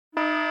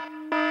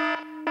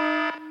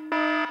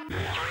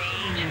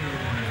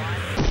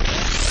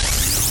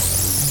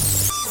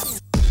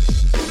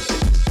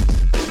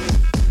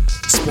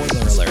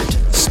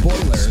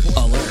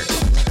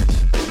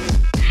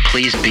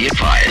Please be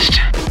advised.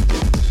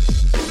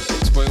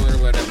 Spoiler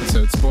alert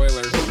episode.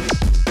 Spoiler.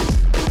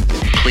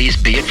 Please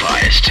be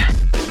advised.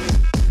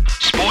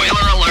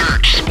 Spoiler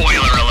alert.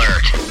 Spoiler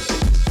alert.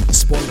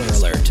 Spoiler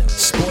alert.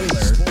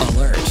 Spoiler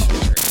alert.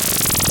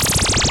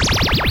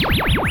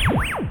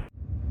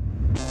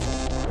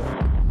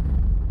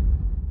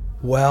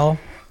 Well,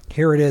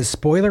 here it is.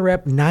 Spoiler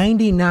Rep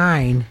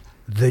 99.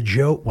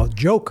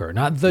 Joker,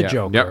 not the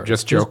Joker. Yep,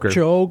 just Joker.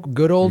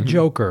 Good old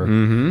Joker.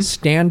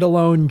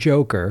 Standalone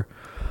Joker.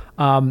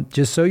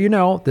 Just so you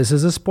know, this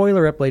is a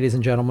spoiler rep, ladies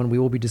and gentlemen. We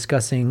will be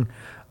discussing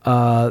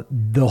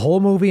the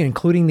whole movie,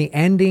 including the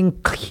ending,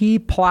 key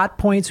plot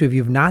points. So if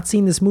you've not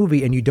seen this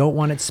movie and you don't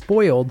want it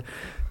spoiled,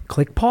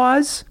 click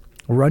pause,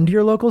 run to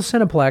your local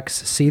Cineplex,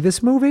 see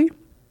this movie,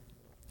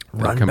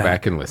 Come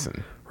back and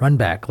listen. Run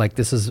back. Like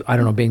this is, I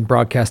don't know, being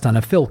broadcast on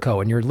a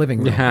Philco in your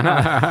living room.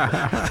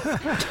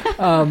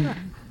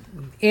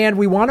 And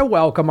we want to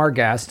welcome our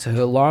guest,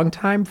 a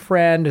longtime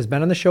friend, has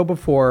been on the show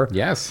before.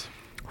 Yes.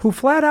 Who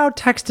flat out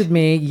texted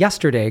me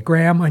yesterday,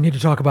 Graham, I need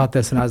to talk about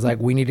this. And I was like,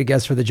 we need a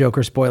guest for the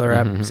Joker spoiler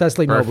app.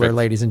 Cecily Knobler,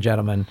 ladies and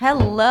gentlemen.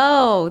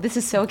 Hello. This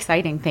is so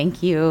exciting.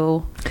 Thank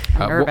you.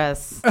 I'm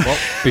nervous. Well,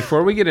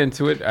 before we get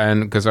into it,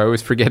 and because I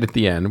always forget at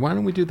the end, why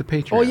don't we do the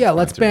Patreon Oh, yeah,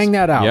 let's bang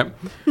that out. Yep.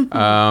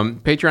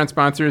 Patreon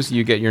sponsors,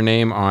 you get your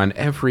name on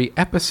every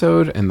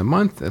episode in the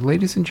month.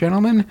 Ladies and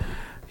gentlemen,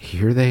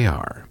 here they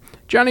are.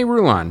 Johnny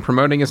Rulon,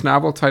 promoting his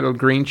novel titled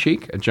Green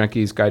Cheek, A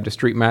Junkie's Guide to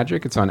Street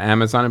Magic. It's on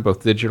Amazon in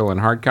both digital and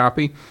hard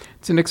copy.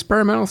 It's an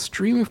experimental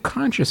stream of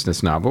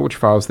consciousness novel which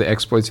follows the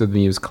exploits of the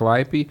muse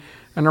Calliope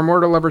and her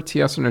mortal lover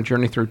T.S. on a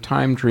journey through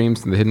time,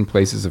 dreams, and the hidden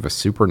places of a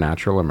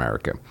supernatural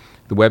America.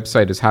 The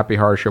website is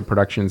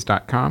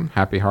happyhorrorshowproductions.com,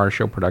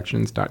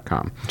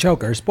 happyhorrorshowproductions.com.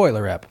 Joker,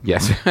 spoiler rep.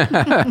 Yes.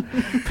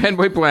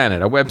 Fanboy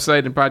Planet, a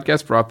website and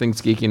podcast for all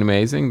things geeky and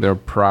amazing. They're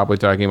probably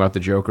talking about the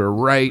Joker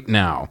right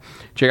now.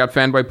 Check out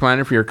Fanboy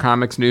Planet for your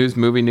comics news,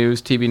 movie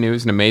news, TV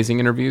news, and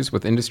amazing interviews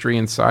with industry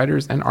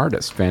insiders and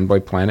artists.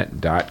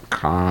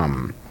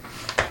 Fanboyplanet.com.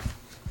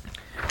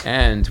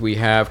 And we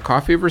have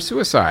Coffee Over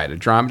Suicide, a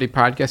dramedy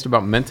podcast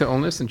about mental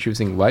illness and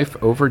choosing life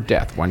over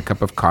death, one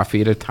cup of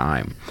coffee at a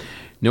time.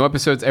 New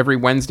episodes every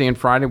Wednesday and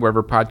Friday,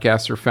 wherever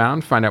podcasts are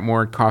found. Find out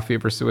more at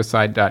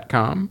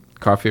coffeeoversuicide.com,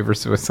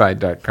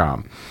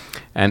 coffeeoversuicide.com.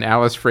 And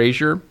Alice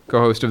Frazier,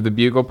 co-host of the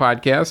Bugle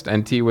podcast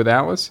and Tea with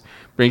Alice,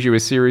 brings you a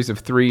series of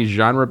 3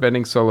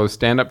 genre-bending solo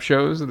stand-up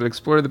shows that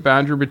explore the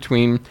boundary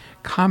between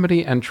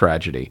comedy and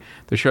tragedy.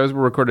 The shows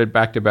were recorded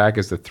back-to-back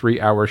as a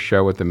 3-hour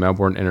show at the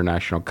Melbourne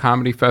International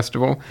Comedy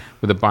Festival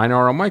with a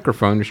binaural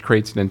microphone, which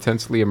creates an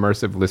intensely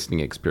immersive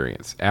listening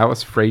experience.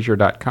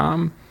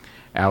 AliceFrazier.com.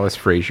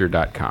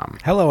 AliceFrazier.com.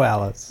 Hello,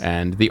 Alice.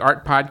 And The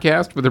Art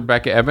Podcast with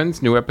Rebecca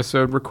Evans. New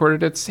episode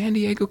recorded at San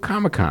Diego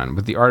Comic-Con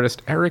with the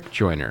artist Eric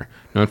Joyner,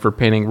 known for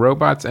painting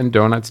robots and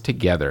donuts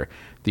together.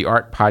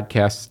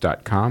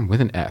 TheArtPodcasts.com with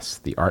an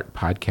S.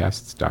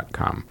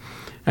 TheArtPodcasts.com.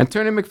 And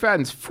Tony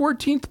McFadden's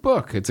 14th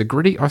book. It's a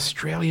gritty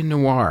Australian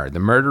noir, The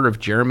Murder of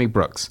Jeremy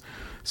Brooks.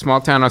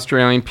 Small-town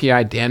Australian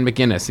PI Dan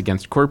McGuinness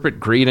against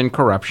corporate greed and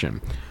corruption.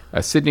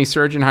 A Sydney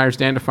surgeon hires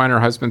Dan to find her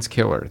husband's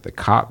killer. The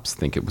cops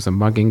think it was a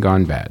mugging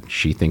gone bad.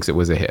 She thinks it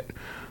was a hit.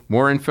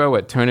 More info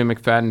at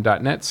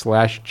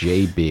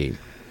TonyMcFadden.net/JB.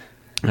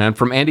 And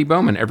from Andy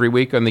Bowman every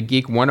week on the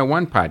Geek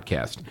 101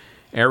 podcast.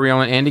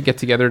 Ariel and Andy get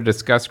together to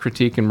discuss,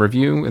 critique, and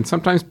review, and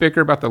sometimes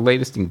bicker about the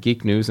latest in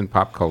geek news and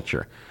pop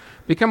culture.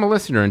 Become a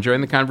listener and join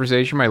the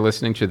conversation by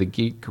listening to the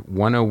Geek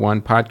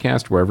 101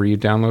 podcast wherever you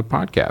download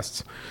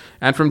podcasts.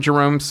 And from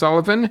Jerome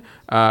Sullivan,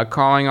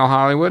 Calling All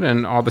Hollywood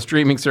and all the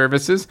streaming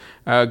services,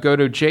 go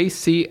to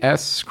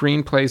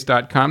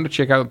jcsscreenplays.com to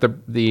check out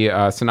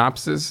the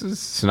synopsis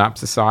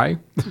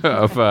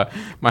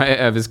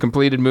of his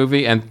completed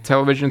movie and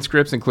television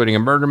scripts, including a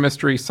murder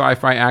mystery,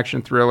 sci-fi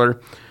action thriller,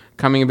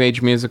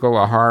 coming-of-age musical,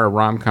 a horror,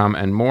 rom-com,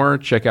 and more.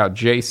 Check out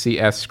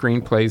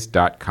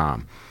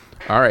jcsscreenplays.com.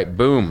 All right,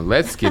 boom.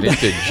 Let's get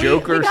into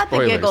Joker we got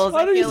spoilers. The giggles.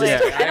 I feel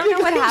like, I don't know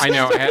what happened. I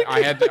know.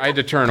 I had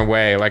to turn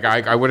away. Like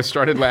I would have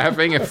started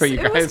laughing if you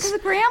guys. It was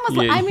because Graham was.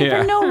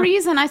 For no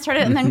reason, I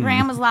started, and then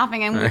Graham was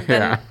laughing, and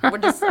we're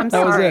just. I'm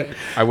sorry. Was it.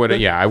 I would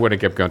have. Yeah, I would have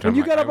kept going. When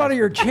you got up out of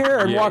your chair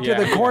and walked to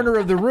the corner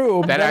of the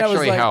room, that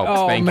actually helped.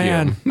 Oh, Thank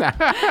man. you.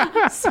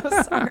 So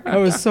sorry. That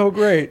was so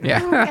great.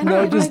 Yeah.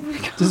 No, just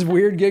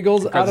weird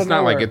giggles out of It's not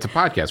nowhere. like it's a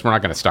podcast. We're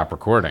not going to stop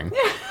recording.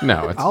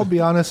 No. It's, I'll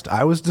be honest,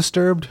 I was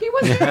disturbed. He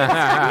was.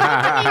 He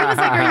was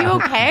like, "Are you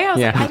okay?" I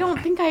was like, Yeah. "I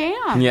don't think I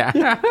am." yeah.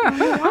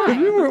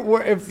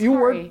 If you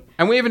were,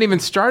 And we haven't even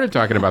started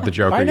talking about the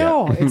Joker I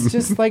know. yet. It's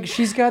just like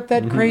she's got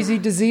that crazy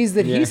disease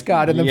that he's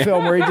got in the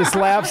film where he just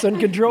laughs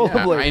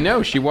uncontrollably. I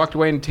know. She walked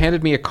away and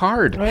handed me a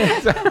card.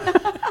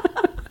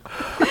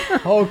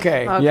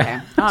 Okay.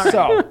 Yeah. All right.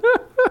 So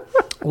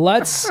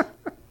let's,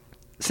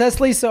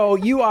 Cecily. So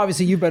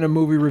you've been a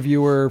movie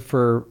reviewer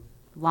for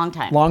Long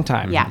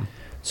time. Yeah.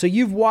 So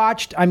you've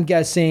watched, I'm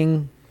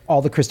guessing,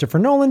 all the Christopher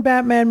Nolan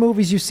Batman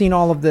movies. You've seen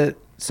all of the.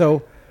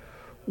 So,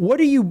 what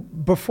do you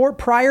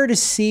prior to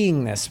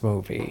seeing this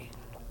movie,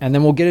 and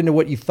then we'll get into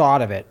what you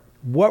thought of it.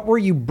 What were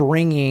you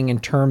bringing in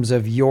terms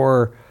of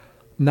your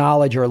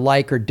knowledge or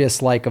like or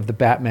dislike of the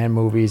Batman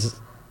movies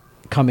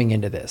coming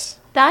into this?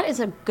 That is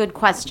a good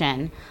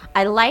question.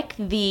 I like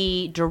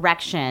the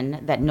direction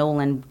that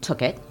Nolan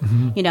took it.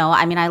 You know,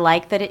 I mean, I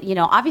like that it, you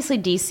know, obviously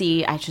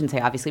DC, I shouldn't say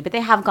obviously, but they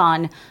have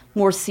gone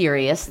more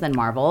serious than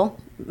Marvel,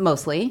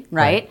 mostly,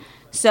 right?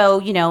 So,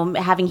 you know,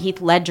 having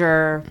Heath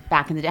Ledger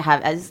back in the day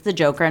as the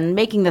Joker and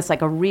making this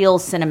like a real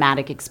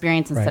cinematic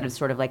experience instead of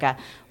sort of like a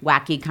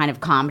wacky kind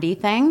of comedy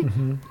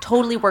thing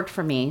totally worked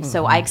for me.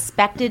 So I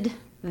expected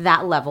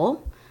that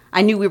level.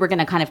 I knew we were going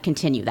to kind of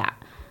continue that.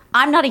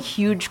 I'm not a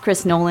huge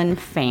Chris Nolan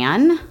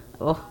fan.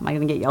 Oh, am I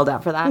going to get yelled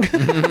at for that?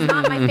 It's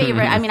not my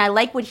favorite. I mean, I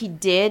like what he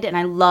did, and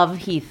I love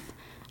Heath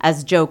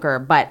as Joker,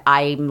 but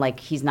I'm like,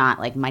 he's not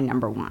like my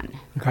number one.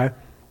 Okay.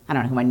 I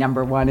don't know who my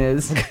number one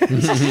is.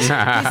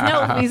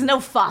 he's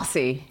no Fosse.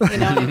 You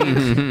know what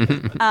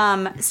I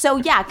mean? So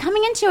yeah,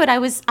 coming into it, I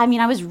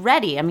was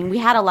ready. I mean, we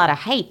had a lot of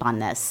hype on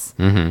this.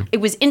 It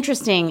was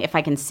interesting, if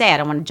I can say, I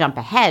don't want to jump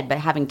ahead, but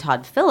having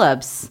Todd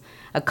Phillips,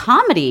 a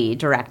comedy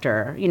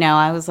director, you know,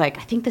 I was like,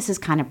 I think this is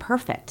kind of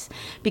perfect.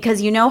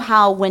 Because you know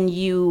how when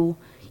you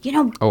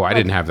know... Oh, I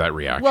didn't have that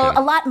reaction.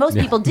 Well, most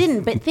people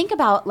didn't, but think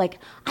about, like,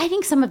 I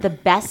think some of the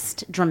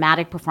best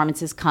dramatic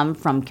performances come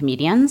from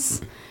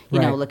comedians. You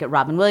know, look at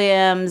Robin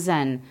Williams,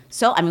 and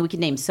so, I mean, we could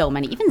name so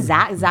many. Even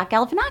Zach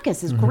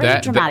Galifianakis is a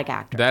great dramatic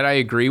actor. That I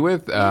agree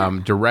with.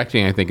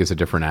 Directing, I think, is a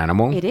different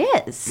animal. It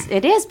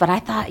is, but I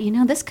thought, you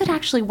know, this could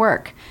actually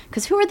work.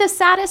 Because who are the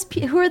saddest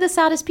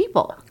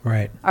people?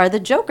 Right. Are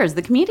the jokers,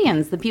 the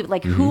comedians, the people,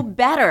 like, who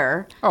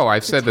better? Oh,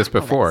 I've said this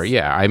before.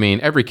 Yeah, I mean,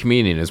 every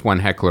comedian is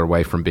one heckler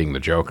away from being the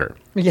Joker.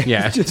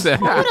 Yeah.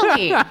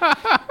 Totally.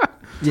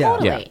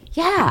 Totally.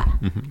 Yeah.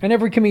 And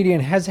every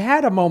comedian has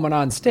had a moment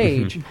on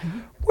stage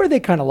where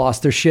they kind of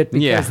lost their shit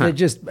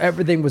because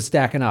everything was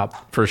stacking up.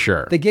 For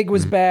sure. The gig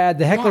was bad.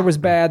 The heckler was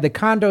bad. The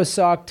condo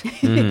sucked.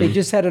 They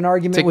just had an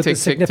argument with a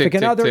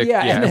significant other.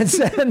 And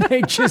then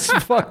they just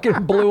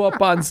fucking blew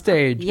up on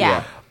stage.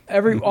 Yeah.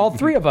 All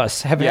three of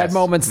us have had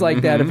moments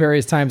like that at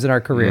various times in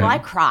our career. Well, I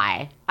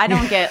cry. I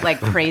don't get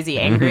like crazy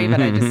angry,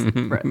 but I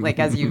just, like,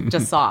 as you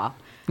just saw.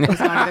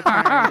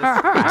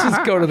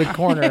 Just go to the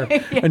corner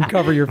and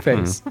cover your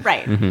face.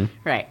 Right.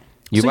 Right.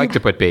 You like to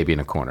put baby in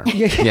a corner.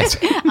 Yes.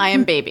 I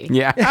am baby.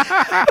 Yeah.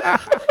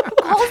 Who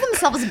calls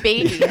themselves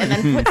baby and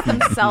then puts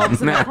themselves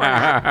in the corner?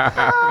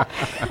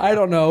 I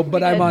don't know,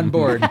 but I'm on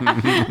board.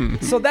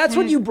 So that's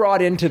what you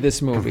brought into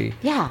this movie.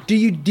 Yeah.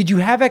 Did you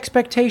have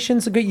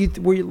expectations?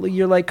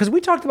 You're like, because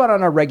we talked about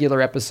on our regular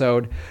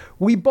episode,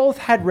 we both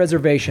had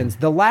reservations.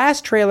 The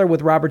last trailer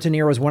with Robert De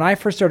Niro was when I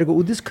first started to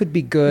go, this could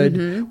be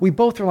good. We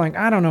both were like,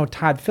 I don't know,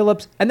 Todd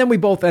Phillips. And then we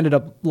both ended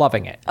up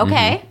loving it.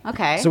 Okay.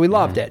 So we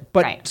loved it.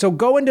 But so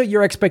go into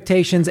your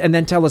expectations and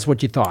then tell us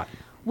what you thought.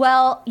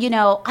 Well, you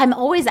know, I'm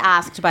always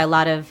asked by a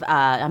lot of,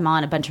 I'm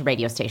on a bunch of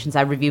radio stations.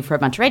 I review for a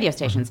bunch of radio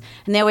stations.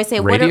 And they always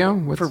say, radio?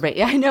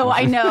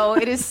 I know.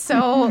 It is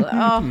so,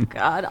 oh,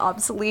 God,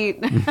 obsolete.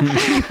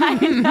 I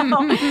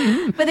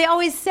know. But they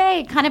always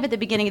say, kind of at the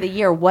beginning of the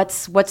year,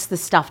 what's the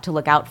stuff to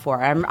look out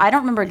for? I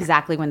don't remember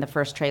exactly when the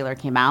first trailer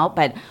came out,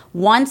 but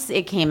once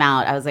it came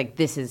out, I was like,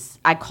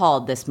 I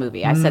called this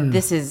movie. I said,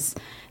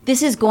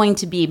 this is going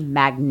to be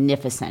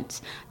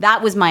magnificent.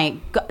 That was my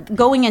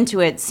going into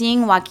it,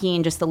 seeing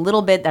Joaquin, just a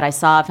little bit that I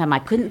saw of him. I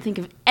couldn't think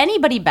of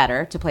anybody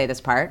better to play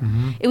this part.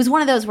 It was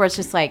one of those where it's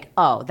just like,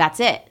 oh, that's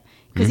it.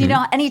 Because, you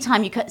know,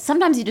 anytime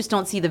sometimes you just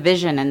don't see the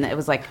vision, and it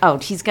was like, oh,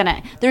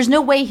 there's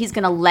no way he's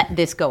going to let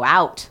this go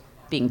out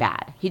being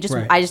bad.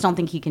 I just don't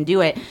think he can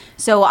do it.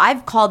 So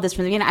I've called this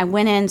from the beginning. I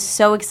went in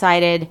so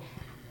excited,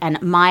 and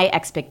my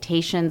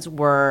expectations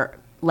were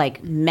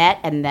like met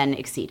and then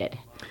exceeded.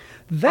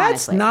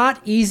 That's honestly not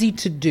easy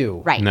to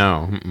do. Right.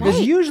 No. Because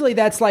usually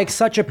that's like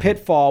such a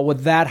pitfall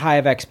with that high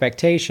of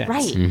expectations.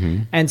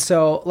 Right. And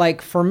so,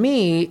 like, for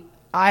me,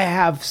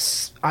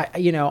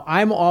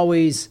 I'm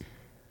always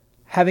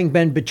having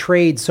been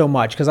betrayed so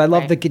much because I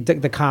love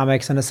the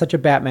comics and as such a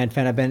Batman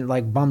fan, I've been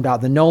like bummed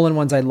out. The Nolan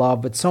ones I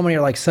love, but so many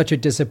are like such a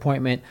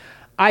disappointment.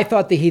 I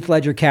thought the Heath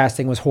Ledger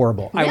casting was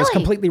horrible. Really? I was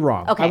completely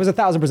wrong. Okay. I was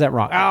 1,000%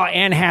 wrong. Oh,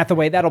 Anne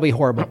Hathaway, that'll be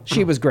horrible.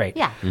 She was great.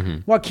 Yeah.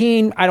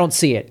 Joaquin, I don't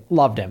see it.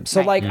 Loved him.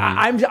 So like,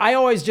 I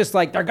always just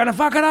like, they're gonna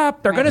fuck it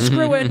up. They're gonna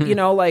screw it. You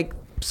know, like,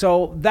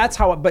 so that's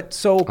how. I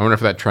wonder if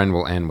that trend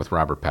will end with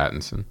Robert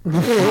Pattinson.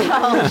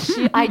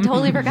 I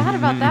totally forgot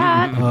about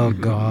that. Oh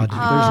God,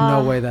 there's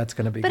no way that's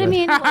gonna be. But good. I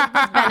mean, like,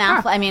 Ben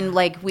Affleck. I mean,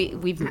 like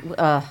we've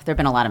there've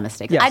been a lot of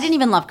mistakes. Yes. I didn't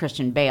even love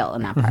Christian Bale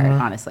in that part,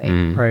 honestly.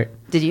 Right?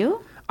 Did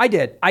you? I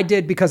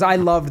did because I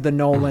loved the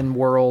Nolan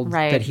world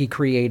that he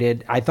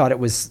created. I thought it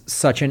was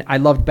I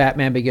loved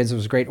Batman Begins. It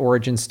was a great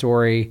origin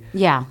story.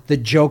 Yeah. The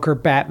Joker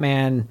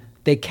Batman,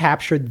 they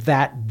captured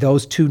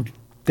those two,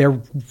 their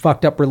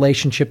fucked up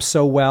relationship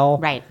so well.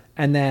 Right.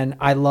 And then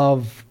I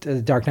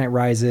loved Dark Knight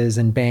Rises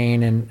and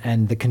Bane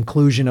and the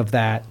conclusion of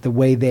that, the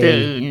way they...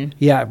 Bane.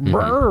 Yeah.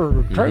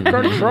 Take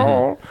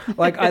control.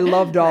 Like, I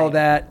loved all of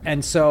that.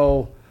 And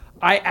so...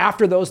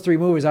 after those three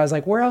movies, I was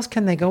like, where else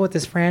can they go with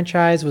this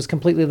franchise? Was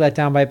completely let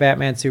down by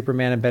Batman,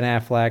 Superman, and Ben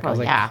Affleck. I was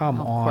like, come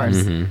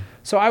on.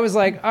 So I was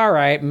like, all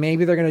right,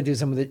 maybe they're going to do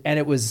some of it. And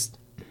it was,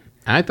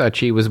 I thought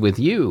she was with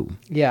you.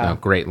 Yeah. Oh,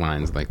 great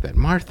lines like that.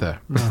 Martha.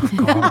 oh,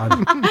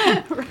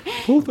 God.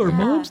 Both our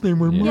mom's name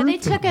were Yeah, Martha. they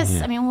took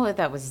us. I mean,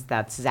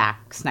 that's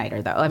Zack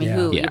Snyder, though. I mean,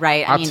 Yeah. Yeah.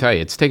 right? I'll tell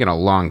you, it's taken a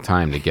long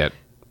time to get,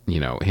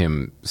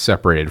 him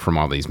separated from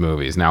all these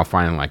movies. Now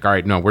finally, like, all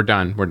right, no, we're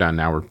done. We're done.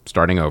 Now we're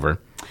starting over.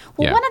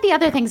 Well, one of the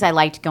other things I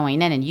liked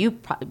going in, and you,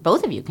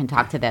 both of you can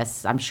talk to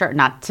this, I'm sure,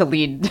 not to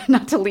lead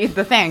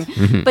the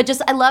thing, but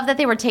just I love that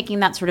they were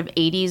taking that sort of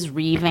 80s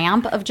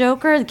revamp of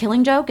Joker, the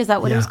Killing Joke, is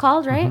that what it was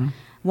called, right?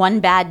 One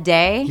Bad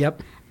Day.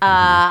 Yep.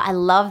 I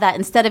love that.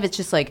 Instead of it's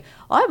just like,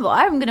 I'm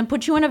going to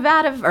put you in a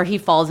vat of, or he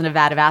falls in a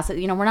vat of acid.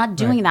 We're not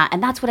doing that.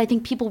 And that's what I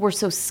think people were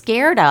so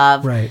scared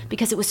of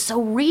because it was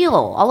so real.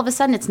 All of a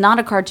sudden, it's not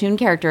a cartoon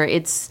character.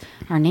 It's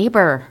our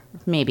neighbor,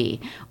 maybe,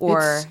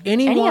 or It's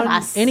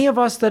any of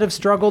us. that have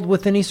struggled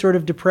with any sort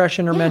of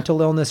depression or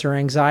mental illness or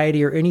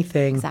anxiety or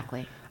anything.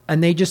 Exactly.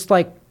 And they just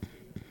like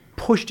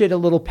pushed it a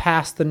little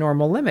past the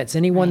normal limits.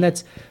 Anyone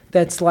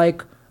that's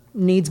like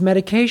needs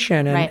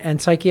medication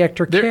and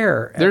psychiatric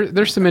care.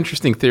 There's some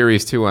interesting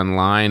theories too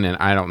online, and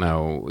I don't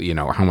know,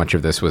 how much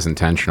of this was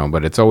intentional,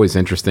 but it's always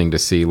interesting to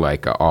see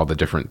like all the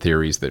different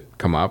theories that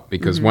come up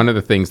because one of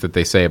the things that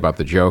they say about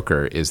the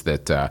Joker is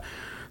that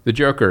the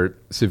Joker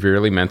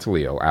severely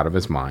mentally ill, out of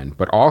his mind,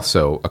 but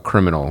also a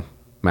criminal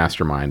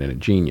mastermind and a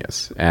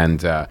genius.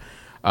 And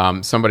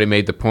somebody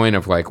made the point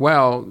of like,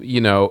 well,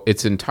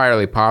 it's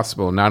entirely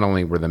possible. Not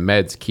only were the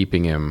meds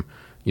keeping him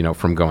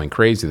from going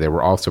crazy, they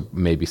were also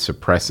maybe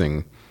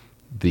suppressing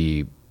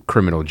the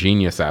criminal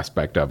genius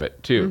aspect of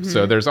it too.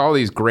 So there's all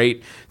these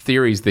great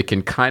theories that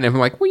can kind of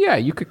like, well, yeah,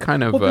 you could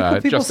kind of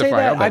people justify say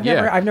that. all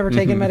that. I've never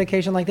taken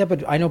medication like that,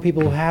 but I know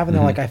people who have, and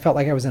they're like, I felt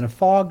like I was in a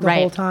fog the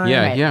whole time.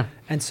 Yeah.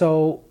 And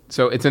so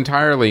it's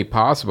entirely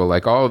possible.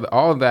 Like all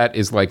of that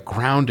is like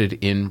grounded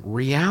in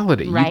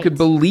reality. Right. You could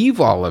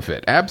believe all of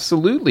it.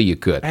 Absolutely, you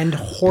could. and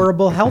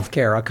horrible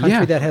healthcare, a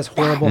country that has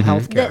horrible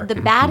healthcare. The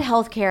bad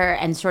healthcare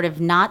and sort of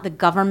not the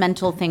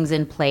governmental things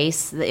in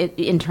place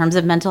in terms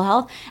of mental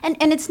health. And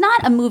it's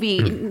not a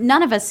movie.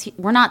 None of us,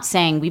 we're not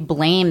saying we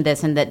blame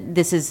this and that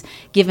this is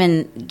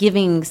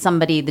giving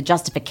somebody the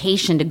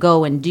justification to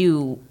go and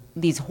do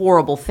these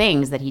horrible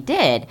things that he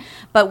did,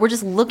 but we're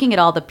just looking at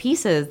all the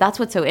pieces. That's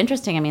what's so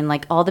interesting. I mean,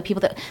 like all the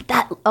people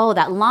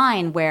that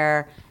line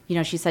where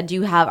she said, "Do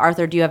you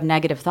have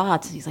negative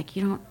thoughts?" And he's like,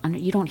 "You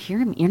don't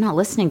hear me. You're not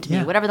listening to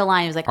me." Whatever the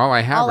line is, like, all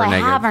I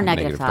have are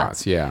negative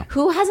thoughts. Yeah.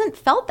 Who hasn't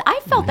felt that? I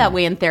felt that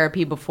way in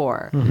therapy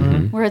before,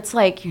 where it's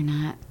like you're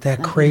not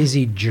that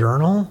crazy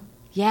journal.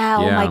 Yeah.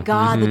 Oh my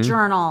God, the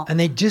journal. And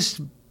they just,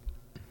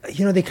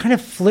 they kind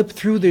of flip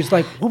through. There's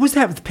like, what was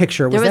that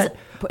picture?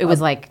 It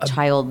was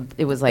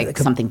like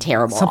something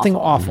terrible. Something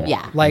awful.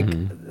 Yeah. Like,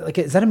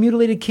 is that a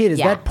mutilated kid? Is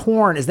Yeah. that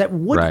porn? Is that,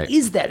 what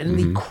is that? And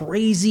the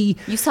crazy.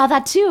 You saw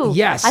that too.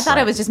 Yes. I thought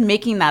I was just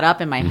making that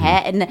up in my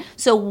head. And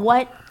so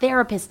what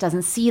therapist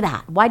doesn't see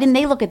that? Why didn't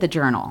they look at the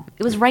journal?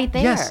 It was right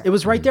there. Yes, it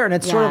was right there. And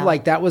it's sort of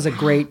like, that was a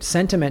great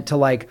sentiment to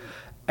like,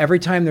 every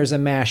time there's a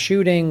mass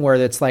shooting where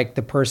it's like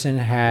the person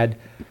had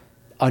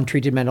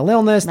untreated mental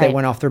illness, they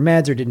went off their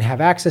meds or didn't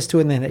have access to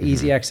it, and they had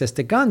easy access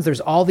to guns.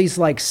 There's all these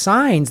like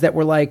signs that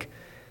were like,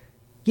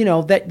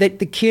 that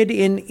the kid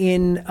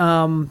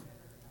in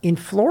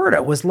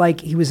Florida was like,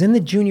 he was in the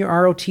junior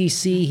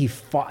ROTC. He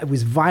fought, it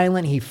was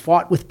violent. He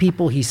fought with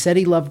people. He said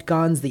he loved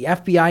guns. The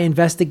FBI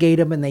investigated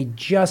him and they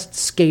just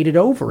skated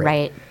over it.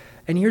 Right.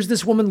 And here's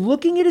this woman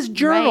looking at his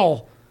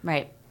journal.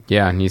 Right.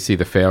 Yeah, and you see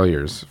the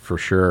failures for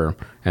sure,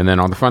 and then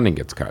all the funding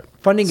gets cut.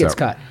 Gets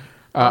cut.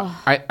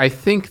 I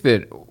think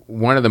that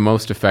one of the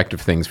most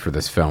effective things for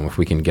this film, if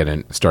we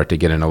can start to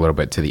get in a little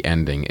bit to the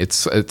ending,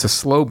 it's a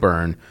slow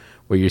burn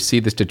where you see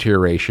this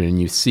deterioration and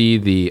you see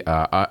the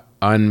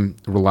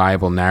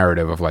unreliable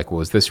narrative of like,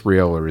 well, is this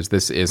real or is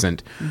this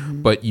isn't?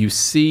 But you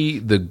see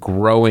the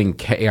growing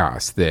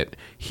chaos that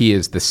he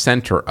is the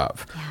center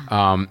of.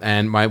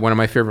 And one of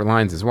my favorite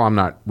lines is, well, I'm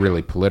not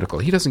really political.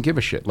 He doesn't give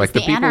a shit. Like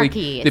the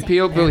anarchy. The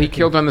people he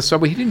killed on the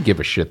subway, he didn't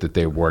give a shit that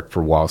they worked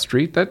for Wall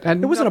Street. That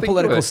had It wasn't a nothing to do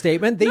political with it.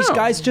 statement. These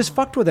guys just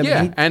fucked with him.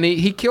 Yeah, and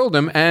he killed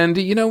him, and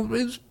he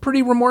was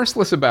pretty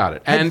remorseless about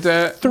it. And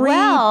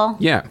Well,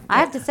 yeah, I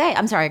have to say,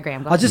 I'm sorry,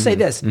 Graham. Go I'll just say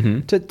this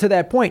to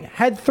that point.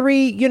 Had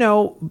 3,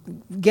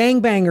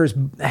 gangbangers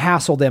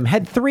hassled him.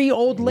 Had 3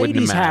 old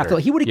ladies mattered. hassled.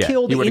 He would have Yeah,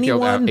 killed he would've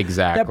killed anyone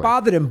exactly. that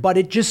bothered him. But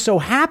it just so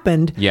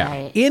happened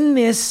Yeah. in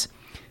this,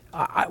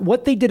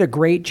 what they did a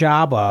great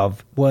job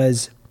of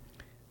was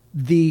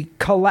the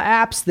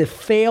collapse, the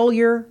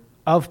failure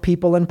of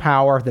people in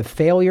power, the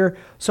failure.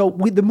 So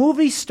the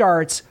movie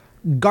starts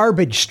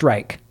garbage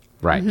strike.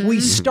 right. We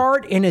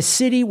start in a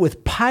city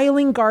with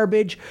piling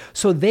garbage,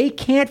 so they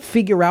can't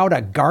figure out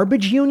a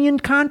garbage union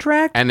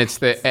contract. And it's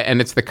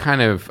the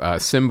kind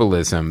of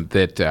symbolism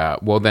that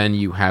then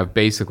you have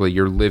basically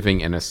you're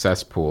living in a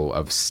cesspool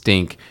of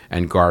stink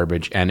and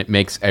garbage, and it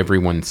makes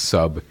everyone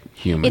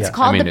subhuman. It's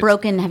called the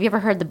broken. Have you ever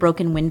heard the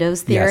broken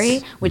windows theory,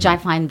 Yes. which I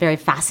find very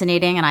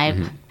fascinating? And I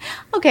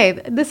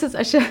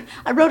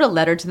wrote a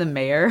letter to the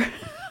mayor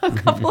a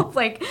couple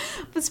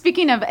of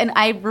speaking of, and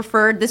I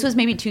referred, this was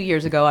maybe 2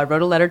 years ago, I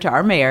wrote a letter to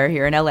our mayor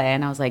here in LA,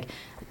 and I was like,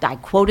 I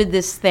quoted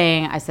this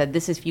thing. I said,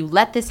 "This is if you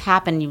let this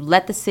happen, you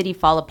let the city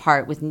fall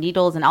apart with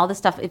needles and all this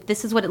stuff. If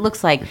this is what it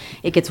looks like,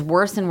 it gets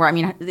worse and worse. I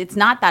mean, it's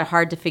not that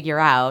hard to figure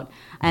out."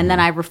 And then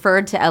I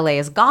referred to LA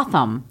as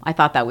Gotham. I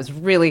thought that was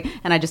really,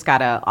 and I just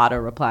got a auto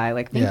reply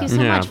like, "Thank you so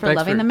much for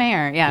loving the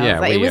mayor."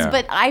 Yeah,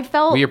 but I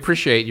felt we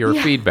appreciate your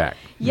feedback.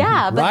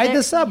 Yeah, but ride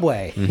the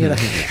subway. You know?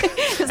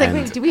 It's like,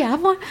 wait, do we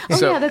have one? Oh,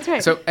 yeah, that's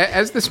right. So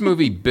as this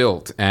movie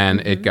built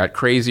and it got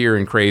crazier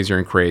and crazier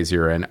and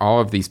crazier, and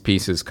all of these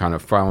pieces kind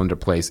of fell into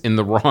place in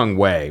the wrong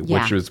way,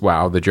 which was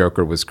how the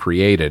Joker was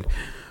created.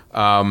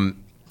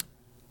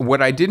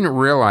 What I didn't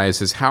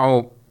realize is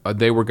how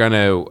they were going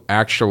to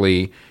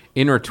actually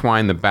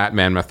intertwine the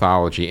Batman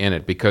mythology in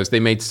it, because they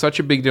made such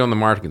a big deal in the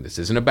marketing. This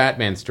isn't a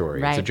Batman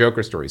story. It's a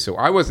Joker story. So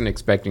I wasn't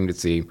expecting to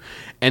see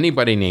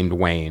anybody named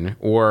Wayne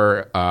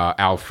or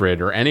Alfred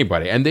or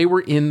anybody. And they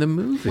were in the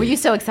movie. Were you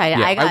so excited?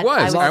 Yeah, I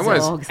was. So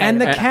excited. And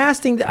the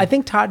casting, I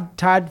think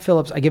Todd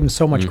Phillips, I give him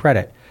so much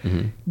credit.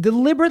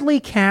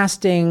 Deliberately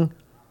casting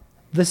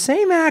the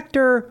same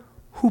actor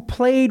who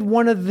played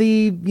one of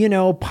the,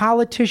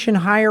 politician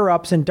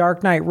higher-ups in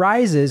Dark Knight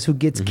Rises, who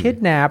gets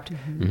kidnapped,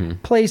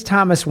 plays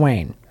Thomas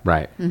Wayne.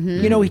 Right.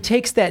 He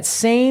takes that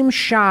same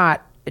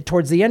shot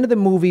towards the end of the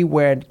movie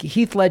where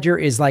Heath Ledger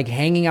is like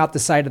hanging out the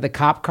side of the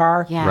cop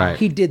car. Yeah. Right.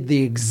 He did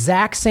the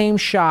exact same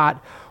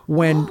shot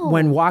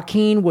when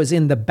Joaquin was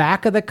in the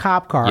back of the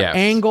cop car,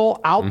 angle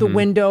out the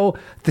window,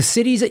 the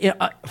city's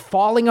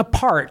falling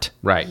apart.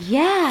 Right.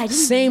 Yeah.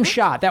 Same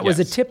shot. That was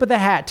a tip of the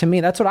hat to me.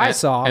 That's what I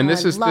saw. And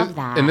this love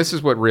that. And this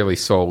is what really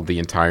sold the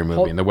entire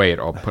movie and the way it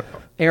all put.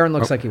 Aaron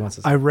looks like he wants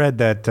to say. I read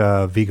that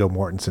Viggo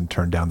Mortensen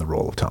turned down the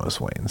role of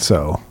Thomas Wayne.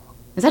 So,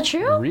 is that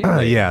true?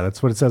 Really? yeah,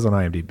 that's what it says on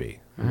IMDb.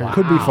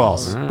 Could be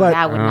false, but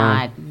That would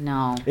not.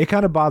 No. it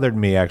kind of bothered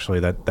me actually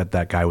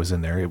that guy was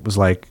in there. It was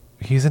like,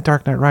 he's in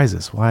Dark Knight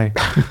Rises. Why?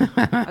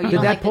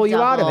 Did that pull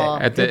you out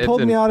of it? It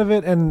pulled me out of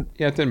it, and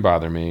it didn't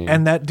bother me.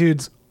 and that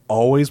dude's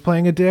always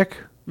playing a dick.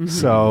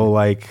 So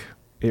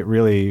it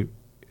really,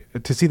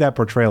 to see that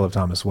portrayal of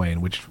Thomas Wayne,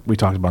 which we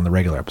talked about in the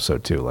regular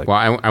episode too. Well,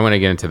 I want to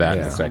get into that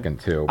in a second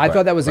too. I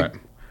thought that was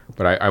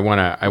But I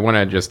want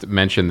to just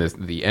mention this.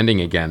 The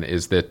ending again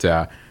is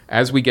that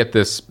as we get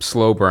this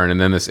slow burn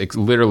and then this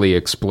literally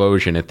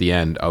explosion at the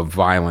end of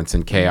violence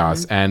and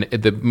chaos, and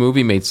the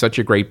movie made such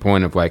a great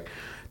point of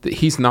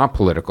he's not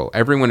political.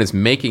 Everyone is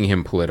making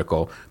him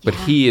political, but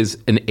he is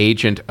an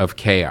agent of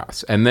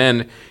chaos. And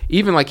then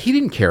even he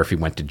didn't care if he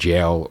went to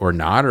jail or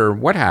not or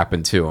what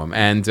happened to him.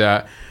 And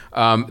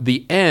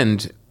the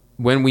end,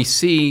 when we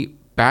see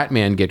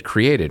Batman get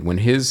created, when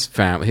his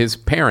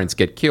parents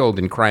get killed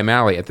in Crime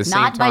Alley at the same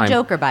time. Not by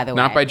Joker, by the way.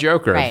 Not by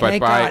Joker, Right. but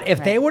Thank by... God.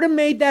 If they would have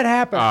made that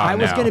happen, I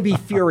was going to be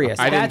furious.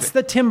 That's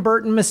the Tim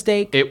Burton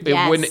mistake. It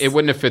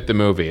wouldn't have fit the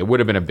movie. It would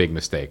have been a big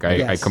mistake.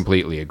 I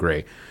completely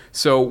agree.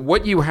 So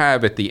what you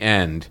have at the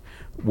end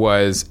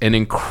was an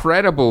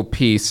incredible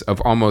piece of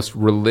almost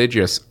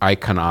religious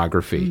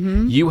iconography.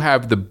 You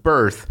have the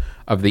birth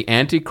of the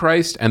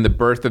Antichrist and the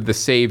birth of the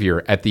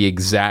Savior at the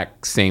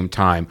exact same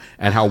time,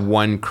 and how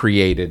one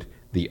created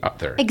the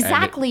other.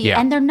 Exactly.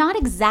 And they're not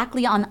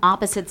exactly on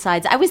opposite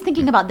sides. I was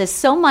thinking about this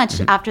so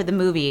much after the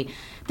movie.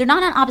 They're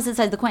not on opposite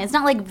sides of the coin. It's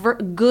not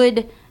like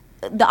good,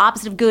 the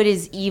opposite of good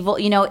is evil.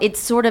 It's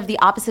sort of the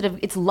opposite of,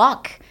 it's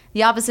luck.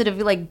 The opposite of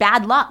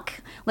bad luck.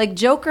 Like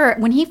Joker,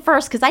 when he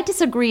first, because I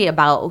disagree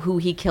about who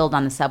he killed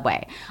on the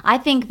subway. I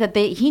think that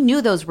he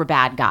knew those were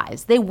bad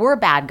guys. They were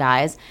bad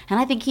guys. And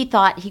I think he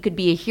thought he could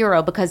be a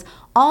hero because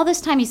all this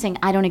time he's saying,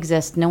 I don't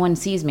exist. No one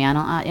sees me.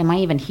 Am I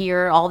even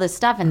here? All this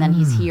stuff. And then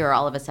he's here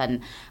all of a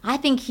sudden. I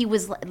think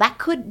that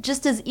could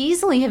just as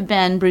easily have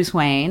been Bruce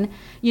Wayne.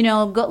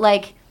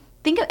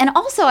 And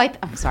also,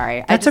 I'm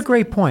sorry. That's a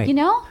great point.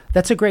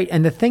 That's a great,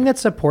 and the thing that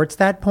supports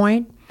that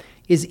point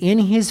is in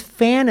his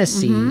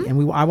fantasy,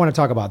 and I want to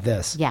talk about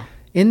this. Yeah.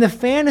 In the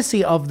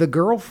fantasy of the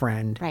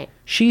girlfriend, right.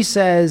 She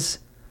says,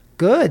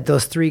 good,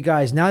 those three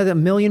guys, now a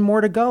million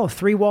more to go.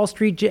 3 Wall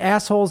Street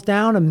assholes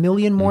down, 1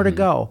 million more to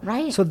go.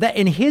 Right. So that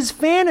in his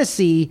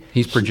fantasy,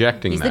 he's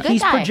projecting that.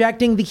 He's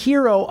projecting the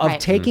hero of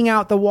taking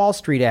out the Wall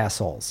Street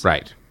assholes.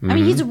 Right. I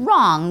mean, he's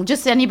wrong.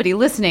 Just anybody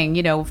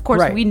listening, of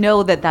course, we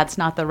know that that's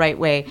not the right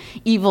way.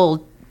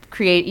 Evil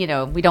create,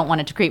 we don't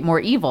want it to create more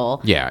evil.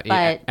 Yeah,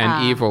 but,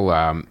 and evil,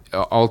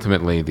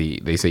 ultimately,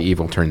 they say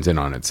evil turns in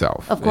on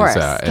itself. Of course,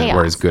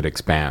 whereas good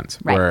expands.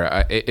 Right.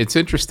 Where it's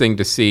interesting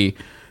to see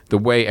the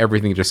way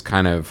everything just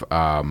kind of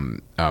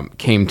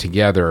came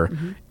together,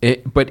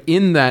 but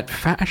in that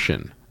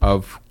fashion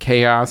of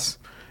chaos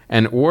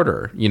and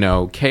order.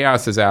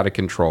 Chaos is out of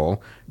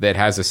control. That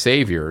has a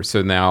savior,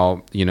 so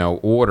now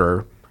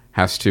order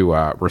has to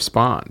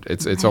respond.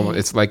 It's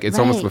almost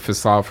almost a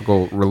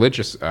philosophical,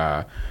 religious.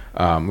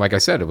 Like I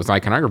said, it was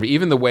iconography.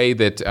 Even the way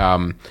that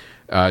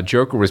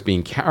Joker was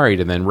being carried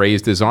and then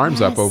raised his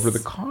arms up Yes. over the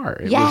car.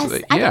 It Yes,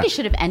 was, I think it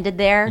should have ended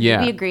there. Yeah.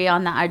 Did we agree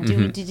on that?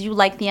 Did you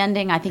like the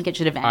ending? I think it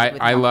should have ended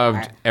with I one loved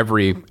part.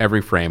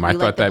 every frame. I You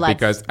thought liked the that blood-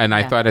 because, and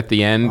I yeah. thought at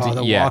the end, Oh,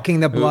 the walking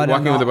the blood and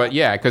walking with the all. blood,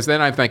 yeah. Because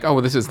then I'm like, oh,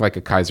 this is like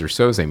a Kaiser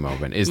Soze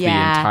moment. Is the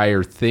Yeah.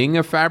 entire thing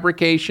a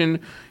fabrication?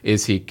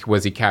 Was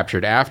he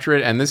captured after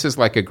it? And this is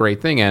like a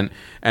great thing.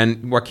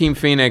 And Joaquin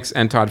Phoenix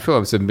and Todd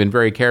Phillips have been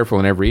very careful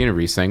in every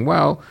interview, saying,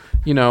 well,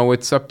 you know,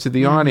 it's up to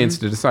the audience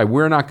to decide.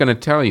 We're not going to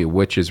tell you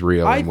which is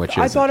real and which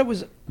isn't. I thought it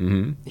was.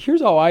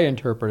 Here's how I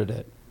interpreted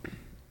it.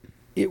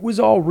 It was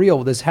all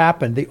real. This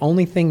happened. The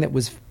only thing that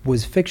was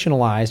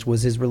fictionalized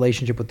was his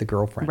relationship with the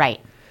girlfriend. Right.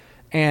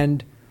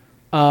 And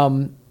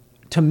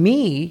to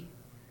me,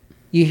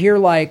 you hear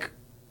like,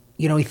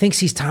 you know, he thinks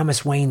he's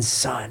Thomas Wayne's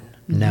son.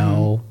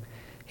 No,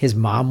 his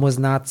mom was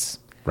nuts.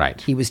 Right.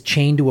 He was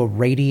chained to a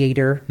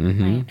radiator.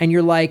 And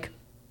you're like,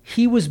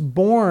 he was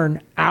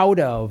born out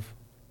of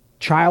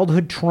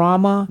childhood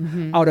trauma,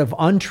 out of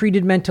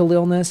untreated mental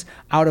illness,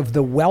 out of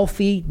the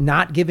wealthy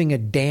not giving a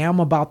damn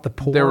about the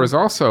poor. There was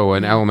also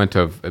an element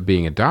of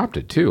being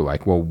adopted too.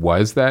 Like, well,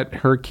 was that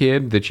her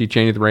kid that she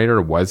changed at the radar,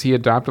 or was he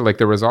adopted? Like,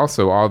 there was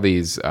also all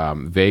these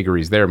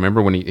vagaries there.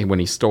 Remember when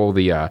he stole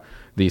the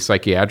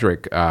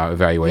psychiatric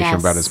evaluation Yes.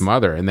 about his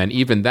mother, and then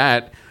even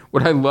that.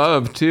 What I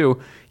love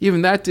too,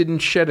 even that didn't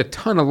shed a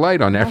ton of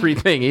light on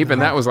everything. Even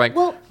that was like,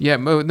 Well-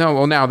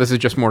 now this is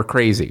just more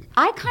crazy.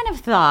 I kind of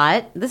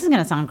thought, this is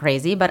going to sound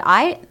crazy, but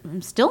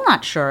I'm still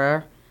not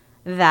sure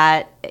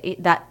that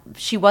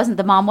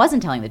the mom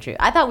wasn't telling the truth.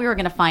 I thought we were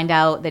going to find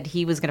out that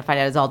he was going to find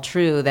out it's all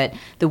true, that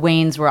the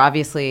Waynes were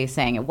obviously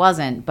saying it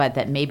wasn't, but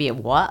that maybe it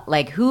was.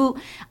 Like who?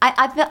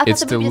 I thought It's the movie did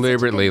such a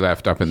deliberately good-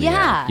 left up in the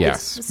Yeah, air.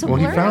 Yes. it's so Well,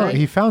 blurry.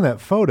 he found that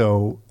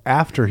photo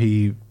after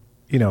he,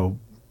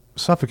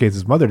 suffocates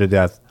his mother to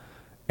death,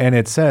 and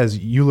it says,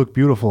 "You look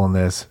beautiful in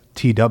this,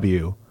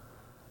 TW."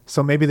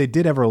 So maybe they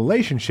did have a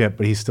relationship,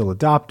 but he's still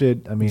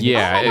adopted. I mean,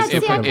 Yeah, Oh my God,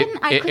 see,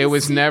 I it couldn't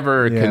was see-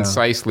 never Yeah.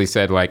 concisely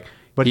said like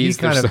but he's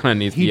he kind their of son.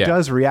 he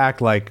does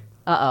react like,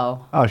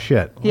 Uh-oh. "Oh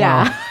shit."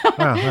 Yeah. Well,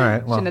 all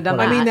right. Well, Shouldn't have done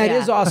whatever. I mean, that Yeah.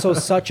 is also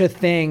such a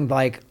thing.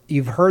 Like,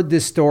 you've heard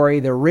this story.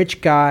 The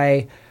rich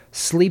guy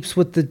sleeps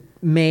with the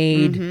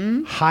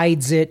maid,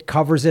 hides it,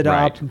 covers it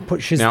up,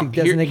 pushes,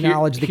 doesn't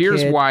acknowledge the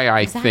here's kid. why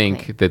I Exactly.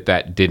 think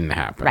that didn't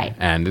happen. Right.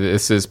 And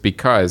this is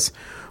because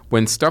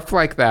when stuff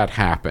like that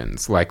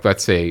happens, like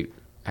let's say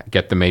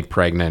get the maid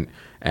pregnant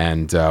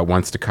and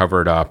wants to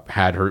cover it up,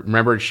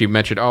 remember she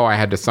mentioned, I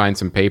had to sign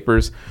some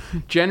papers.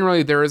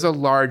 Generally, there is a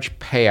large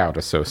payout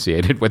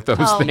associated with those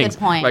Oh, good things,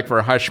 point. like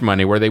for hush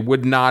money, where they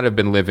would not have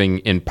been living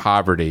in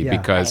poverty Yeah.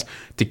 because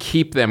to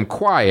keep them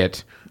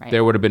quiet, Right.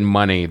 there would have been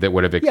money that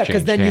would have Yeah, exchanged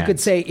because then you could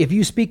hands. say, if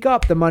you speak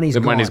up, the money's the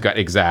gone. money's got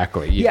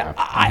exactly. Yeah,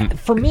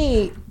 for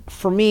me,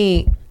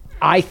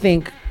 I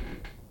think,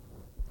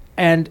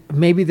 and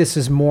maybe this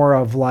is more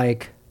of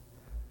like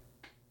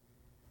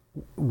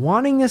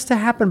wanting this to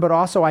happen, but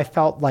also I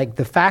felt like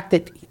the fact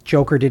that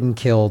Joker didn't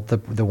kill the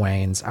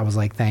Waynes, I was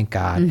like, thank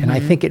God. And I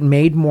think it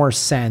made more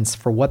sense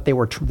for what they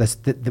were,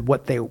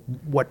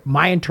 what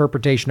my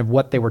interpretation of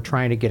what they were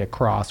trying to get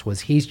across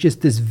was he's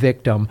just this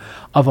victim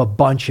of a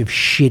bunch of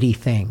shitty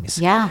things.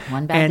 Yeah,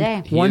 one bad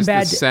day. He One is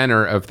bad the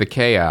center of the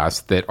chaos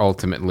that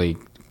ultimately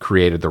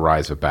created the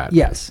rise of Batman.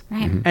 Yes.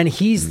 Right.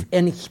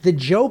 And the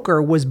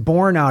Joker was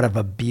born out of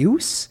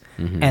abuse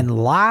and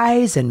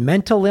lies and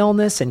mental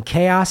illness and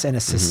chaos and a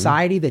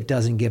society that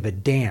doesn't give a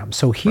damn.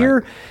 So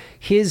here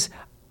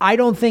I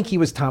don't think he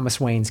was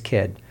Thomas Wayne's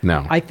kid.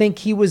 No. I think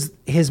he was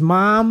his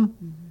mom.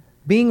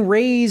 Being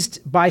raised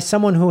by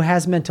someone who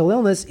has mental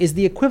illness is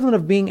the equivalent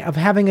of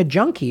having a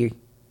junkie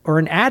or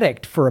an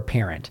addict for a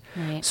parent.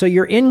 Right. So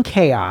you're in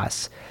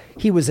chaos.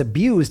 He was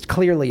abused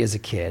clearly as a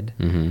kid.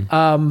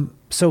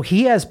 So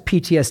he has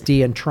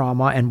PTSD and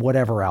trauma and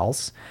whatever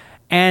else.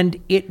 And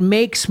it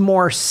makes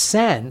more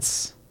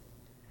sense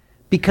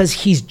because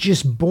he's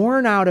just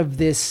born out of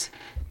this,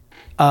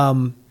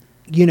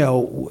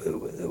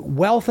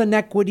 wealth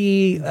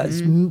inequity,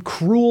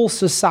 cruel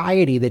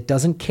society that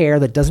doesn't care,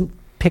 that doesn't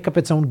pick up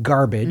its own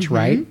garbage,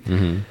 right?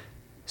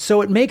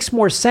 So it makes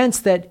more sense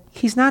that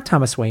he's not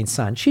Thomas Wayne's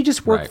son. She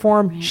just worked Right. for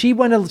him.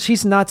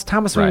 She's nuts.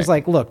 Thomas Wayne was Right.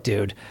 like, "Look,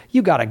 dude,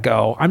 you got to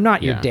go. I'm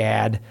not your Yeah.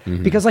 dad."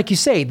 Because like you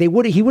say, he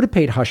would have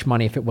paid hush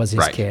money if it was his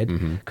Right.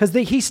 kid. Because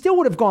he still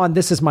would have gone,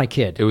 "This is my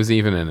kid." It was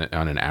even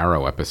on an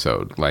Arrow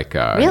episode. Like,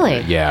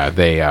 Really? Yeah,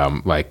 they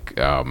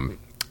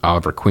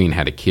Oliver Queen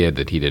had a kid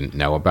that he didn't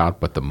know about,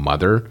 but the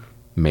mother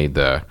made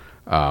the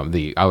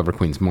Oliver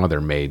Queen's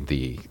mother made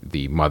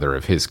the mother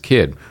of his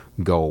kid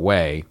go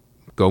away,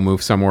 go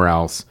move somewhere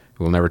else.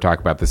 We'll never talk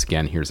about this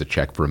again. Here's a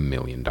check for $1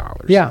 million.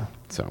 Yeah.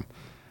 So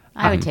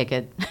I would take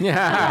it. and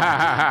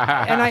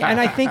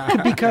I think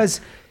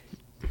because,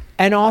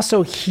 and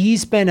also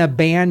he's been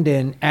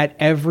abandoned at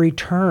every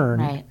turn.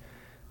 Right.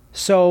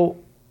 So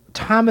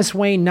Thomas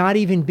Wayne not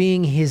even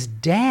being his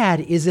dad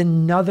is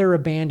another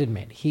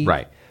abandonment.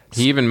 Right.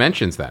 He even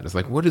mentions that. It's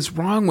like, what is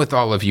wrong with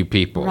all of you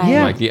people? Right.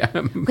 Yeah. Like, yeah.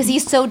 Because he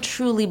so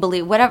truly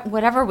believed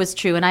whatever was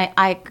true, and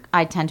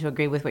I tend to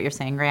agree with what you're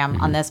saying, Graham,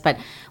 on this. But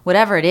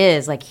whatever it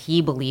is, like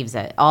he believes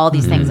it. All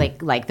these things,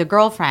 like the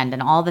girlfriend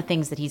and all the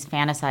things that he's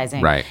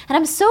fantasizing. Right. And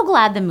I'm so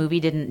glad the movie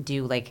didn't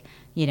do like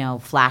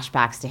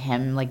flashbacks to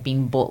him like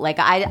being like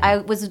I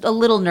was a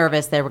little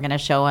nervous they were going to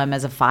show him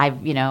as a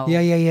 5. They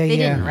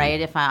didn't, right?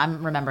 If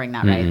I'm remembering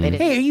that right, they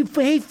didn't.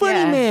 Hey,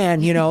 funny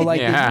man, like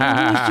this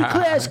Mr.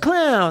 Class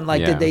clown,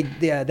 like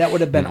that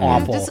would have been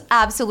awful, just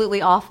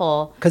absolutely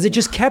awful. Because it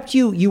just kept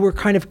you were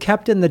kind of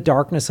kept in the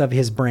darkness of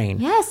his brain.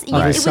 Yes, he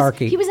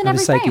was in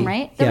every frame,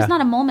 right? There was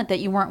not a moment that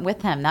you weren't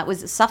with him. That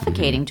was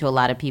suffocating to a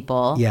lot of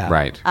people. Yeah,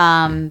 right.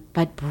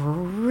 But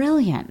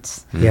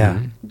brilliant.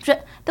 Yeah.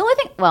 The only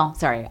thing, well,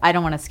 sorry, I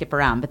don't want to skip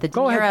around, but the De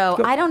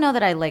Niro, I don't know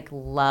that I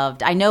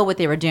loved. I know what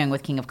they were doing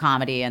with King of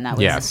Comedy, and that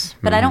was,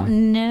 but I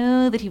don't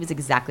know that he was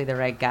exactly the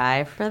right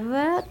guy for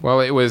that.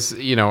 Well, it was,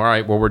 all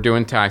right. Well, we're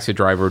doing Taxi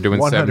Driver, we're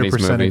doing 70s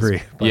 100% movies.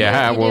 agree.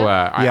 Yeah, well,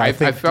 I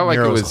think felt like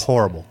it was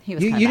horrible. He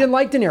was You didn't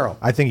like De Niro.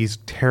 I think he's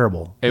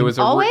terrible. It was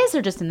always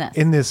or just in this?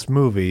 In this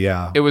movie,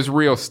 yeah. It was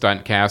real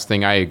stunt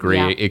casting. I agree.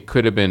 Yeah. It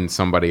could have been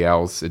somebody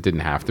else. It didn't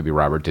have to be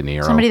Robert De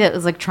Niro. Somebody that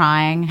was like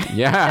trying.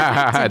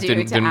 Yeah, to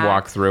didn't act.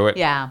 walk through it.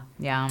 Yeah.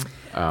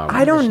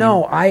 I don't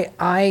know.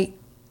 I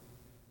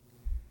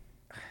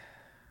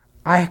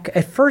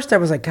at first I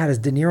was like, God, is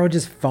De Niro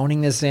just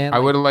phoning this in? I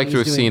would have liked he's to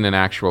have doing- seen an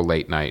actual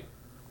late night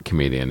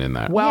comedian in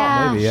that. Well,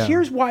 Yeah. Maybe, yeah.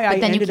 here's why I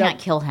But then you ended can't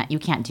up. kill him. You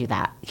can't do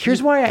that.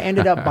 Here's why I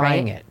ended up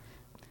buying Right? it.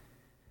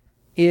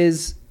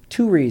 Is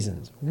 2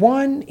 reasons.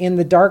 One, in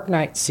the Dark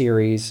Knight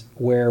series,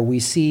 where we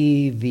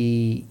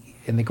see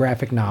in the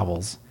graphic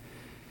novels,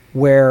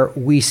 where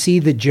we see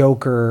the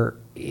Joker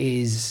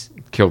is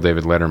Killed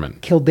David Letterman.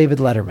 killed David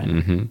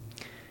Letterman.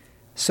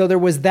 So there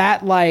was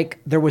that,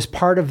 there was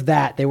part of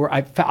that.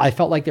 I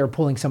felt like they were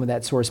pulling some of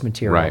that source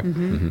material. Right.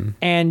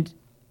 And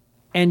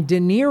De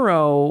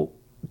Niro,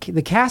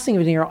 the casting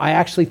of De Niro, I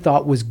actually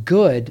thought was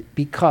good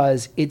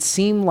because it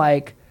seemed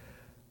like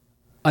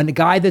a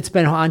guy that's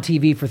been on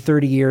TV for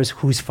 30 years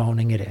who's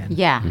phoning it in.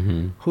 Yeah.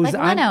 Who's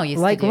Like Leno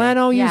used to do.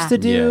 Leno used to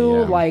do,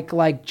 Yeah, yeah.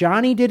 like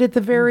Johnny did at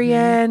the very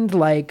end,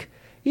 like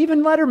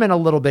even Letterman a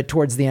little bit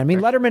towards the end. I mean,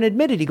 Letterman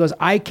admitted, he goes,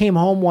 I came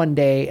home one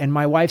day and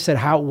my wife said,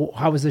 how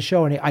was the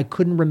show? And I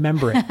couldn't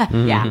remember it.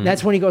 Yeah.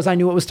 That's when he goes, I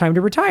knew it was time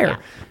to retire. Yeah.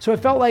 So it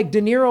felt like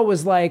De Niro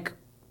was like,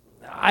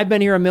 I've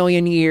been here a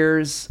million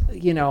years.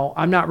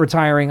 I'm not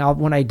retiring.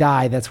 When I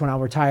die, that's when I'll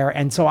retire.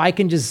 And so I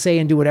can just say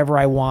and do whatever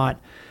I want.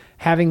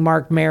 Having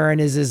Mark Maron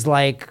as his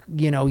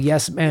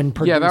yes man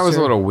producer. Yeah, that was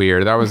a little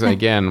weird. That was,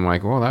 again,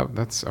 like, well,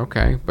 that's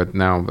okay. But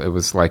now it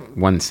was like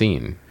one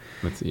scene.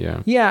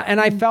 Yeah. Yeah,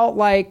 and I felt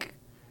like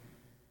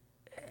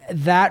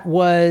that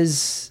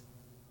was,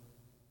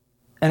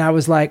 and I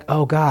was like,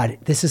 oh God,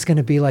 this is going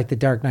to be like the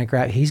Dark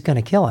Knight. He's going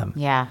to kill him.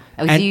 Yeah.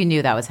 And You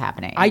knew that was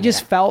happening.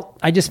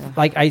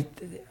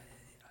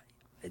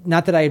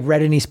 Not that I had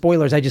read any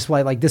spoilers. I just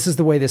like this is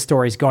the way this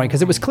story's going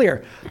because it was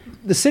clear.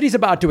 The city's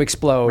about to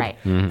explode. Right.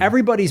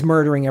 Everybody's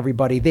murdering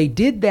everybody. They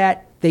did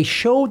that. They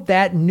showed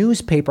that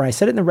newspaper. I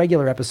said it in the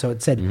regular episode.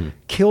 It said,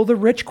 "Kill the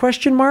rich?" ?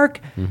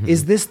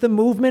 Is this the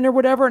movement or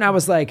whatever? And I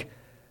was like,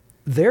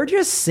 they're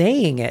just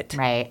saying it.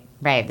 Right.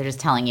 They're just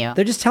telling you.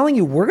 They're just telling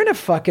you we're gonna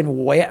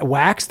fucking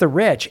wax the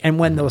rich. And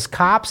when those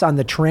cops on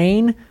the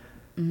train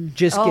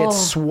just get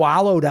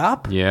swallowed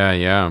up.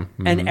 Yeah.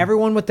 And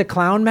everyone with the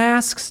clown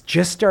masks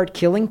just start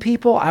killing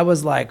people. I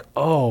was like,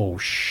 oh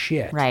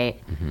shit.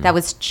 Right. That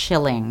was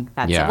chilling.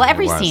 That's Yeah, well,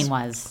 every it was. scene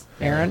was.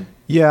 Aaron?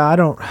 Yeah, I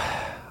don't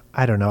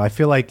know. I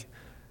feel like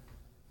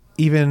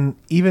even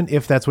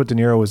if that's what De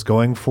Niro was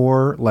going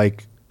for,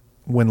 like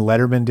when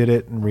Letterman did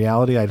it in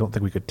reality, I don't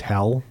think we could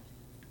tell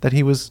that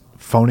he was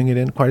phoning it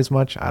in quite as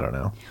much. I don't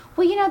know.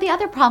 Well, the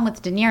other problem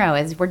with De Niro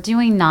is we're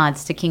doing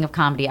nods to King of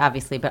Comedy,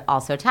 obviously, but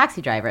also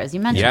Taxi Driver, as you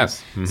mentioned.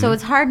 Yes. So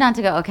it's hard not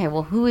to go, okay,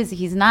 well, who is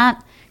he's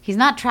not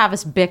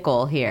Travis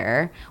Bickle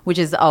here, which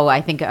is,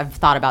 I think I've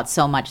thought about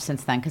so much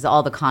since then because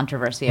all the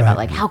controversy about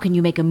like, how can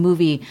you make a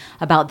movie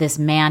about this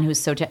man who's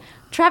so...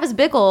 Travis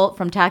Bickle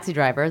from Taxi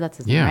Driver, that's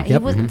his name, right?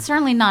 Yep. He was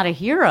certainly not a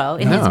hero.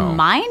 In his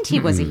mind, he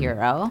was a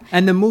hero.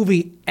 And the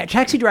movie,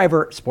 Taxi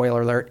Driver,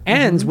 spoiler alert,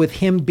 ends with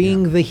him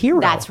being the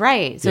hero. That's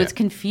right. So Yeah. it's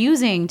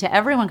confusing to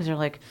everyone because you're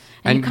like...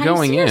 And you kind of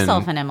going see in-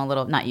 yourself in him a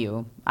little. Not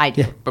you. I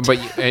do. But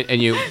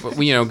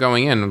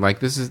going in like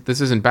this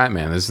isn't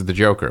Batman. This is the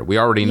Joker. We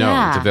already know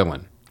Yeah. it's a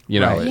villain.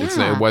 Right.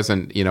 Yeah. It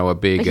wasn't a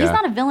big. But he's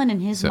not a villain in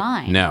his so-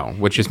 mind. No,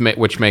 which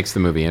makes the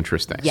movie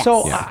interesting. Yes.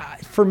 So Yeah.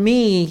 for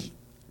me,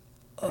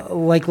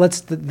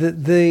 let's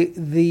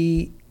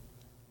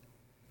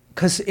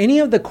because any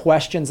of the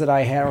questions that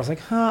I had, I was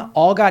like,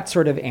 all got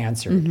sort of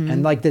answered.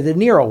 And like the De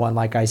Niro one,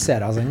 like I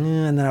said, I was like,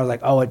 and then I was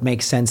like, oh, it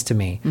makes sense to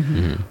me.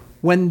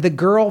 When the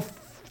girl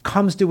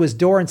comes to his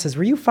door and says,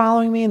 were you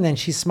following me? And then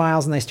she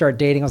smiles and they start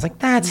dating. I was like,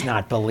 that's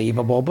not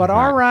believable, but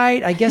all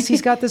right. I guess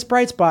he's got this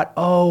bright spot.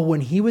 Oh, when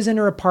he was in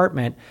her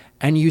apartment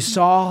and you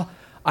saw,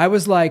 I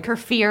was like, Her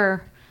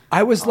fear.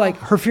 I was like,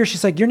 her fear,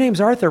 she's like, your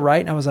name's Arthur, right?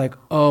 And I was like,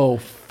 oh,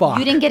 fuck.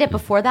 You didn't get it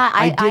before that?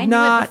 I did knew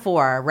not. it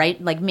before,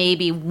 right? Like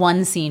maybe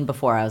one scene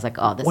before. I was like,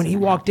 oh, this When he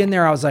isn't walked in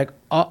there, I was like,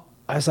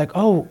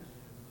 oh,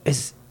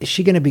 is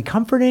she going to be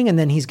comforting? And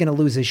then he's going to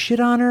lose his shit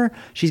on her.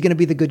 She's going to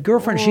be the good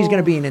girlfriend. She's going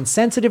to be an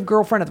insensitive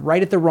girlfriend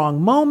right at the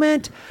wrong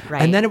moment.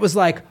 Right. And then it was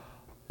like,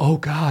 oh,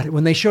 God.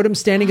 When they showed him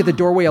standing at the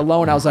doorway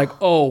alone, I was like,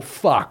 oh,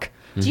 fuck.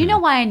 Do you know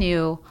why I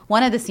knew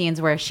one of the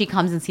scenes where she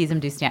comes and sees him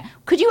do stand?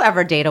 Could you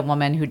ever date a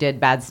woman who did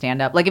bad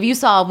stand up? Like if you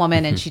saw a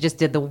woman and she just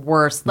did the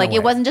worst, like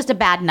it wasn't just a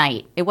bad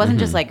night. It wasn't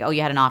just like, oh,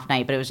 you had an off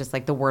night, but it was just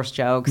like the worst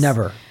jokes.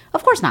 Never.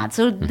 Of course not.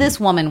 So this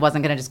woman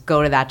wasn't going to just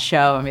go to that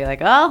show and be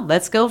like, oh,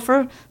 let's go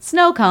for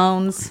snow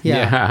cones. Yeah.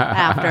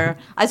 After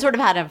I sort of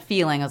had a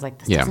feeling, I was like,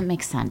 this doesn't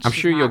make sense. I'm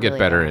She's sure you'll not get really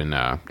better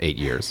there. in 8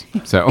 years.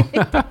 So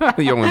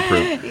you'll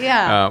improve.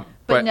 Yeah.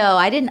 But no,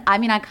 I didn't. I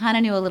mean, I kind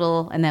of knew a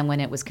little, and then when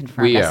it was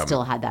confirmed, I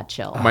still had that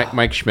chill.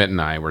 Mike Schmidt and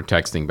I were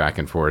texting back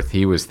and forth.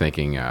 He was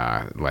thinking,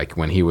 like,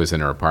 when he was in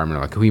her apartment,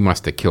 like, he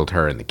must have killed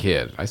her and the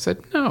kid. I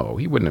said, no,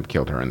 he wouldn't have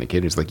killed her and the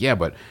kid. He's like, yeah,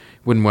 but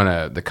wouldn't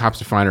want the cops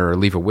to find her or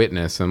leave a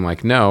witness. I'm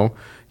like, no.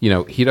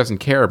 He doesn't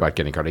care about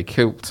getting caught. He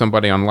killed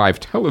somebody on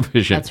live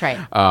television. That's right.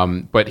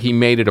 But he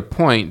made it a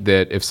point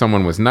that if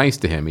someone was nice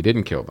to him, he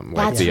didn't kill them.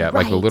 Like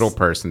like the little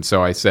person.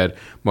 So I said,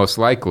 most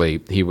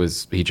likely he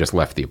just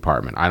left the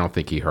apartment. I don't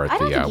think he hurt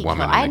the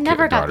woman. I and the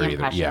never got daughter the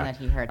impression either. that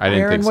he hurt. I didn't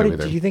Aaron, think so what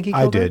either. did you think he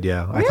I killed her? did,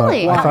 yeah.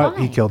 Really? I thought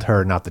Why? he killed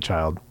her, not the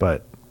child,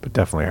 but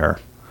definitely her.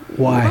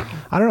 Why?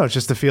 I don't know. It's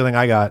just the feeling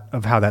I got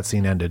of how that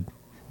scene ended.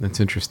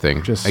 That's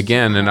interesting. Just-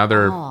 Again,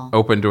 another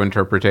open to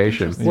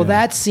interpretation. Well,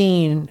 that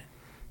scene.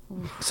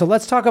 So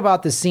let's talk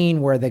about the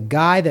scene where the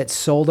guy that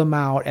sold him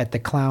out at the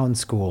clown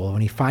school, when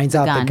he finds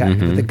out the guy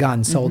with the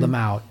gun sold him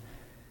out,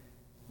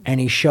 and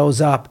he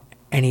shows up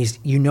and he's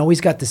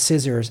got the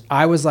scissors.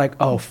 I was like,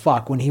 oh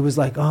fuck. When he was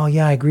like, oh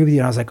yeah, I agree with you,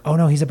 and I was like, oh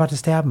no, he's about to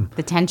stab him.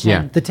 The tension.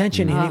 Yeah. The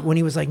tension. And when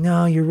he was like,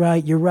 no, you're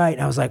right.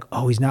 And I was like,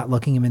 oh, he's not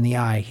looking him in the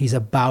eye. He's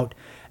about,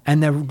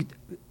 and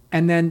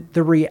then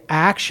the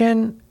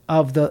reaction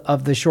of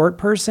the short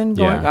person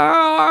going,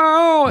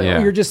 oh,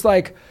 you're just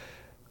like,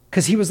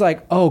 because he was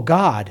like, oh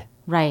God,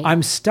 Right.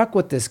 I'm stuck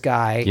with this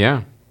guy.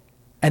 Yeah.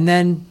 And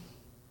then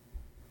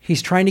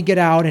he's trying to get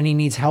out and he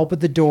needs help at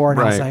the door. And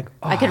I was Right. like,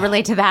 oh. I could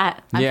relate to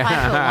that. I'm 5'1".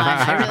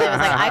 I really was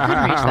like, I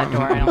couldn't reach that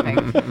door. I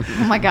don't think.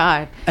 Oh my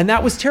God. And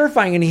that was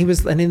terrifying. And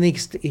then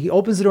he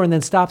opens the door and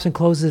then stops and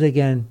closes it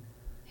again.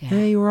 Yeah.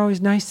 Hey, you were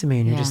always nice to me.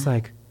 And you're just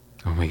like,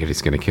 Oh my God,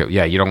 he's going to kill.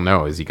 Yeah, you don't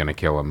know. Is he going to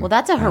kill him? Well,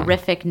 that's a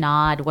horrific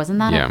nod. Wasn't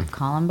that Yeah. a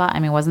Columbine? I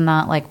mean, wasn't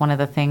that like one of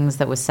the things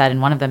that was said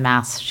in one of the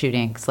mass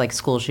shootings, like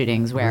school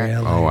shootings, where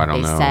Really? Oh, I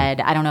don't they know. said,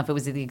 I don't know if it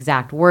was the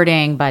exact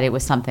wording, but it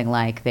was something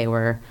like they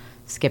were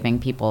skipping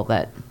people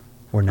that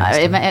we're nice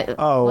to me.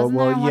 Oh,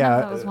 well,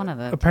 yeah. That was one of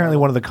the Apparently,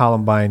 one of the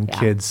Columbine Yeah.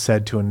 kids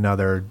said to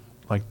another,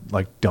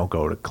 like, don't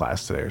go to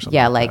class today or something.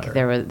 Yeah, like like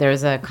that, or-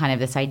 there's a kind of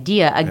this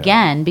idea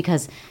again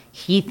because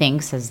he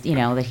thinks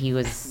that he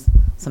was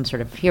some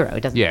sort of hero.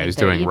 He doesn't. Yeah, think he's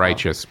they're doing evil.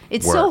 righteous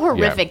It's work. so Yeah.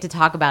 horrific to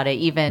talk about it,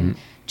 even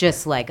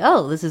just like,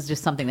 oh, this is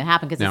just something that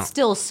happened because No. it's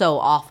still so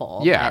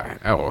awful. Yeah.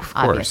 but Oh, of course.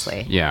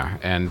 obviously. Yeah.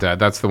 And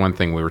that's the one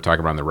thing we were talking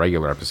about in the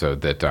regular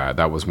episode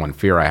that was one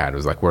fear I had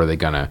was like, were they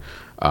going to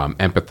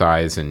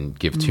empathize and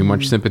give too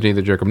much sympathy to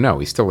the Jacob? No,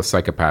 he's still a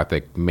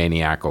psychopathic,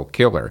 maniacal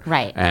killer.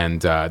 Right.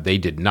 And they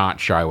did not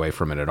shy away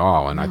from it at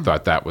all. And I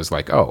thought that was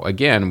like, oh,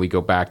 again, we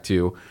go back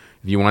to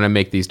if you want to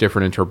make these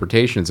different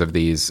interpretations of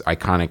these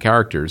iconic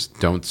characters,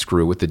 don't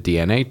screw with the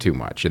DNA too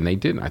much. And they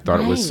didn't. I thought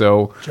it was Right.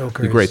 so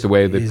Joker great the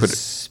way they put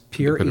is it.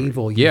 pure put it-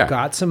 evil. You've yeah.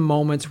 got some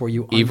moments where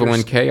you Evil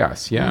and underst-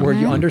 chaos. Yeah. where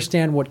you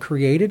understand what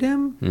created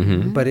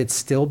him, but it's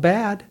still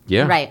bad.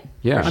 Yeah. Right.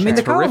 Yeah. I mean, the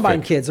It's Columbine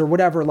horrific. kids or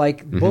whatever,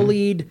 like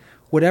bullied,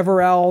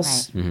 whatever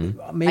else.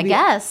 Maybe, I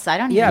guess I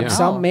don't. Yeah, even know.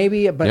 some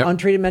maybe, but Yep.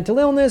 untreated mental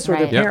illness or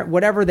Right. their parent,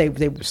 whatever they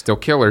Still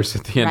killers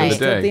at the end Right. of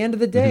the day. at the end of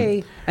the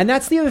day. And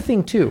that's the other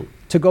thing too.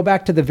 To go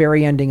back to the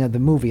very ending of the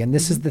movie, and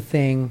this is the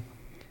thing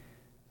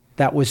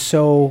that was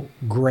so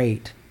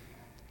great.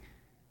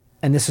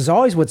 And this is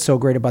always what's so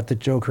great about the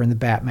Joker and the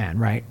Batman,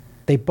 right?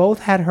 They both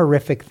had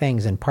horrific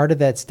things, and part of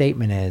that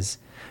statement is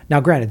now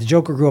granted, the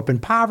Joker grew up in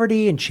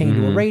poverty and chained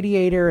to a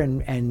radiator,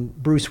 and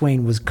Bruce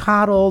Wayne was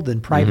coddled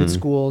in private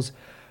schools,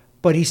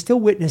 but he still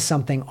witnessed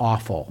something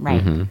awful.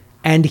 Right.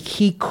 And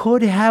he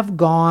could have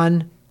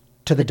gone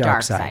to the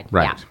dark side.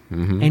 Right. Yeah.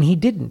 And he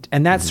didn't.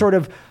 And that's sort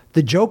of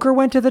the Joker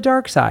went to the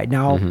dark side.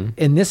 Now,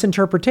 in this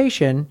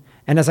interpretation,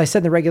 and as I said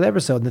in the regular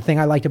episode, the thing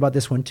I liked about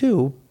this one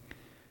too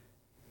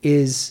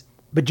is,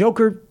 but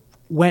Joker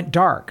went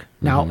dark.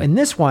 Now, in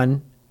this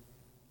one,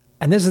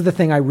 and this is the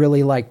thing I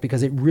really like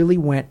because it really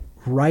went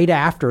right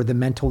after the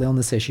mental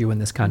illness issue in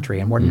this country,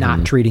 and we're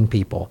not treating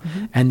people,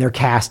 and they're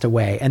cast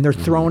away, and they're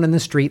thrown in the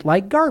street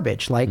like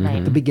garbage, like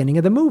the beginning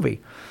of the movie.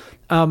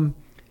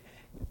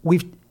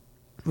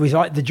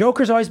 The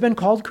Joker's always been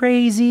called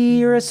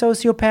crazy or a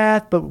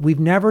sociopath, but we've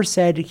never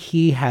said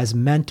he has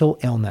mental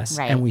illness.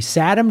 Right. And we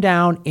sat him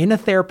down in a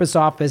therapist's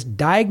office,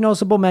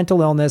 diagnosable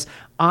mental illness,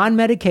 on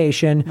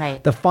medication.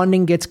 Right. The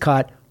funding gets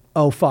cut.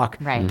 oh fuck.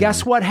 Right.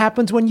 Guess what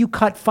happens when you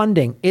cut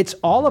funding? It's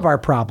all of our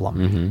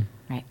problem.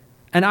 Right.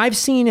 And I've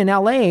seen in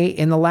LA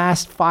in the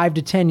last 5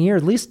 to 10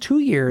 years, at least 2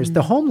 years,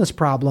 the homeless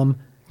problem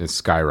It's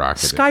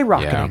skyrocketing.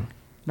 skyrocketing.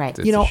 Right.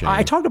 It's You know, a shame.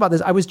 I talked about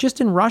this. I was just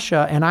in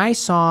Russia and I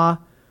saw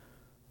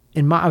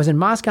I was in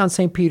Moscow and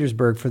St.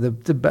 Petersburg for the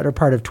better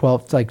part of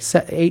 12, like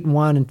 8 in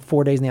one and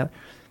 4 days in the other.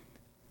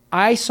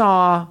 I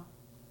saw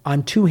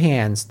on two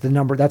hands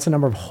that's the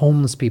number of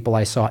homeless people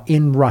I saw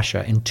in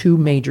Russia in 2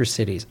 major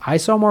cities. I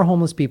saw more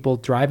homeless people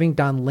driving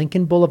down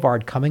Lincoln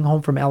Boulevard coming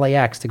home from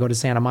LAX to go to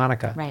Santa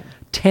Monica. Right.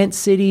 Tent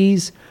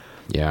cities.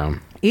 Yeah.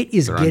 It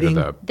is They're under getting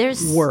the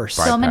There's worse.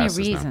 so many bypasses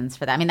now. reasons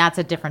for that. I mean, that's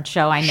a different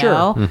show, I Sure.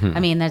 know. I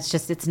mean,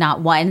 it's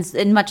not one.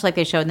 And much like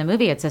they showed in the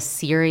movie, it's a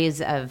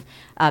series of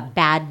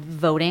bad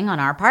voting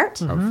on our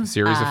part. A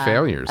series of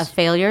failures. Of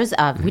failures.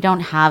 We don't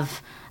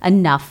have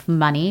enough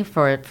money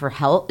for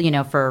help,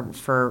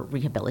 for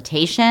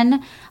rehabilitation.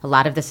 A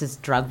lot of this is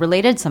drug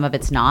related. Some of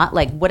it's not.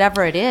 Like,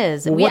 whatever it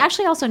is. We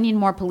actually also need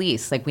more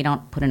police. Like, we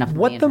don't put enough money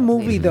What into the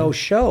movie police. though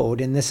showed,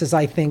 and this is,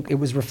 I think, it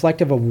was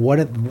reflective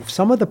of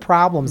some of the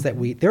problems that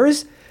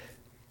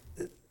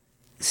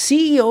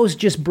CEOs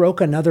just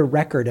broke another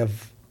record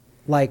of,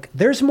 like,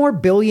 there's more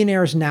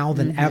billionaires now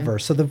than ever.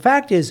 So the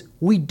fact is,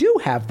 we do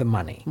have the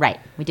money. Right.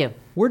 We do.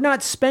 We're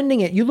not spending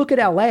it. You look at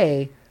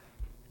LA,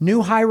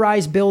 new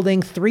high-rise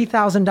building,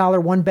 $3,000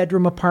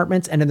 1-bedroom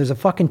apartments, and then there's a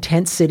fucking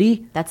tent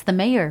city. That's the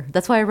mayor.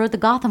 That's why I wrote the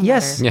Gotham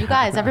Yes. letter. You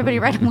guys, everybody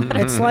write a letter.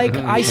 It's like,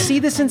 I see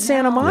this in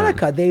Santa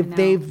Monica.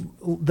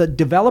 The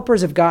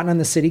developers have gotten on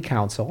the city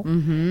council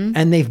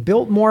and they've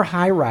built more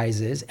high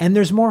rises and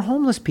there's more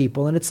homeless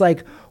people. And it's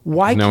like,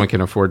 why No one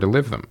can afford to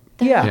live them.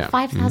 Yeah.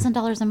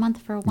 $5,000 a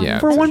month for one. Yeah.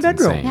 for a It's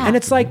 1-bedroom. insane. And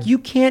it's like, you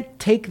can't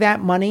take that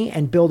money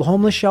and build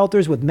homeless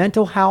shelters with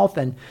mental health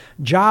and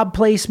job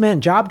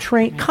placement, job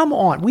train. Come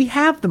on. We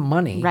have the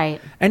money. Right.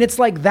 And it's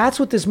like, that's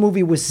what this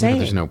movie was But saying.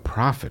 there's no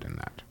profit in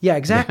that. Yeah,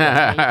 exactly.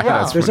 Yeah,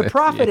 That's there's a what it-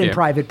 profit in yeah.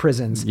 private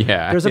prisons.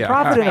 Yeah, There's a yeah.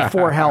 profit in a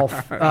for health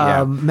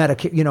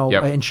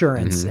Yep.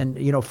 insurance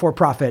and for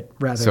profit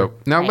rather. So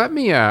now let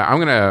me. I'm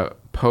going to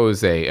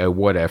pose a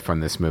what if on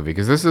this movie,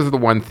 because this is the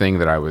one thing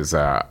that I was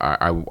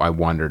I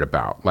wondered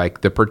about, like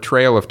the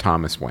portrayal of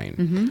Thomas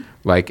Wayne.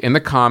 Like in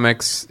the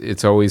comics,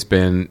 it's always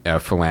been a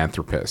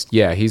philanthropist.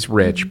 Yeah, he's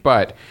rich,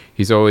 but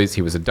he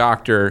was a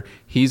doctor.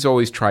 He's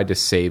always tried to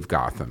save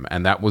Gotham,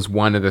 and that was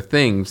one of the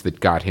things that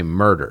got him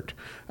murdered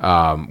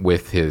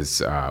with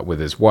his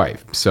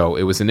wife. So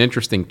it was an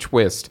interesting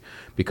twist,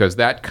 because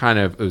that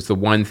it was the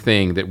one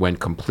thing that went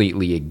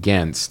completely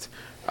against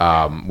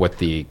what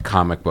the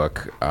comic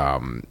book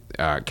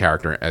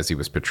character as he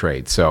was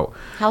portrayed. So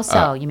How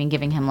so? You mean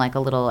giving him like a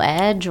little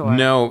edge, or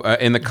no,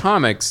 in the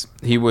comics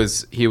he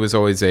was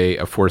always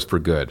a force for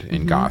good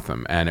in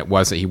Gotham, and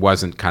he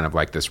wasn't kind of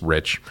like this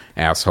rich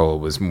asshole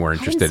who was more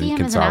interested see in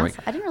him as an ass-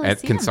 I didn't really see him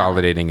that way.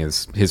 consolidating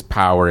his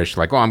power-ish,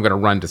 like, oh, I'm going to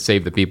run to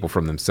save the people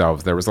from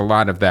themselves. There was a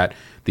lot of that.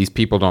 These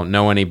people don't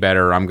know any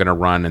better. I'm going to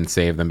run and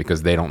save them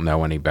because they don't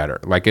know any better.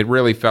 Like, it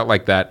really felt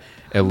like that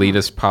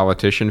elitist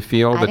politician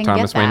feel that didn't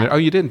Thomas get Wayne. that. Oh,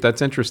 you didn't?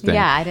 That's interesting.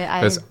 Yeah, I did-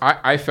 Because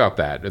I felt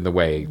that in the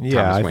way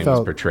Thomas Wayne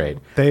was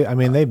portrayed.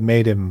 They've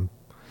made him,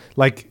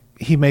 like,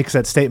 he makes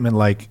that statement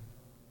like,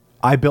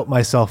 I built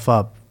myself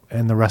up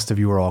and the rest of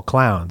you are all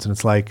clowns. And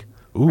it's like,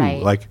 ooh,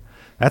 Right. like,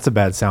 that's a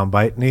bad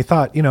soundbite. And he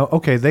thought,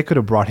 okay, they could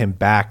have brought him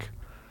back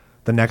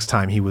the next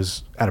time he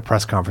was at a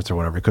press conference or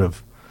whatever. He could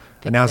have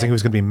announcing he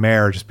was going to be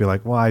mayor, just be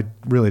like, well, I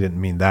really didn't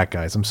mean that,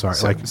 guys. I'm sorry.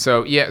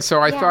 So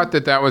I thought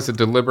that was a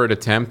deliberate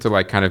attempt to,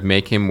 like, kind of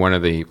make him one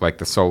of the, like,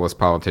 the soulless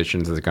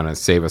politicians that's going to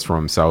save us from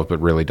himself, but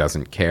really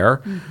doesn't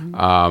care.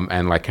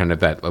 And like kind of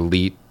that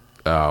elite,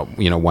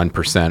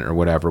 1% or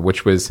whatever,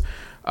 which was,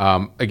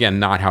 again,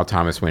 not how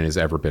Thomas Wayne has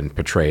ever been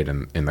portrayed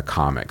in the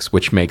comics,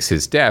 which makes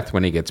his death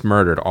when he gets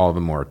murdered all the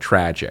more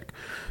tragic.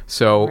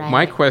 So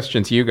my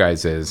question to you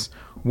guys is,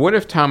 what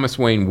if Thomas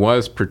Wayne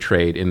was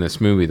portrayed in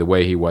this movie the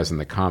way he was in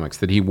the comics,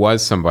 that he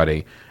was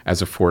somebody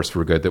as a force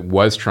for good that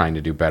was trying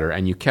to do better,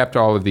 and you kept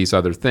all of these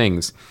other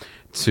things?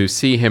 To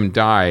see him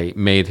die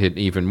made it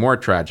even more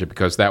tragic,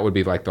 because that would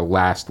be like the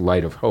last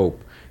light of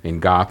hope in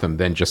Gotham,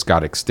 then just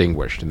got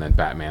extinguished, and then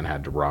Batman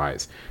had to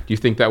rise. Do you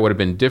think that would have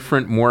been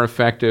different, more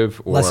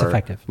effective, or Less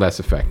effective? Less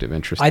effective.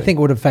 Interesting. I think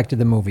it would have affected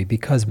the movie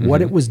because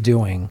what it was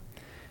doing,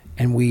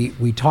 and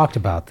we talked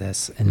about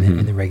this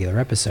in the regular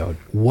episode,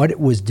 what it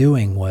was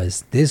doing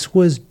was, this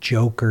was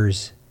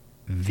Joker's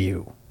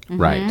view.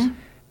 Right.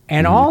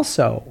 And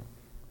also,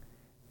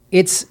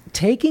 it's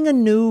taking a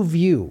new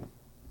view,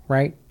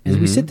 right? As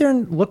we sit there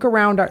and look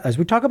around, as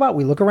we talk about,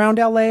 we look around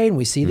LA and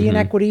we see the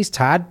inequities.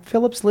 Todd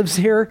Phillips lives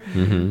here.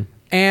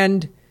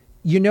 And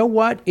you know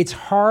what? It's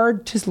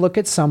hard to look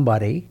at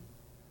somebody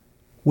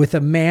with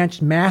a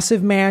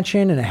massive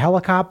mansion and a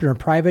helicopter and a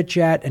private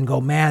jet and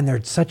go, man,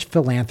 they're such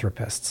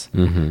philanthropists.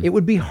 It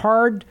would be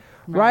hard,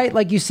 right?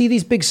 Like, you see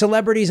these big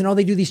celebrities and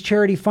they do these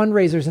charity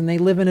fundraisers and they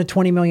live in a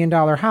 $20 million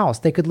house.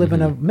 They could live in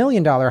 $1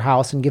 million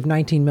house and give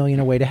 $19 million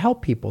away to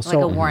help people. like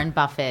a Warren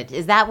Buffett.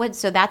 Is that what?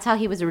 So that's how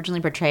he was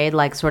originally portrayed,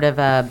 like sort of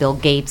a Bill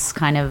Gates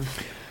kind of.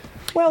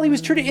 Well, he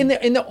was treated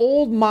in the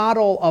old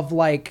model of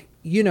like,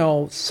 you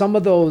know, some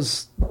of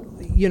those,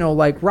 you know,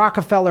 like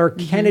Rockefeller,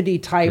 Kennedy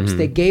types.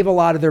 They gave a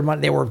lot of their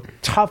money. They were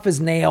tough as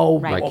nail.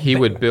 Right. Like he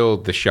would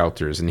build the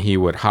shelters and he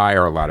would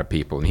hire a lot of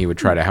people and he would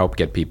try to help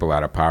get people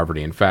out of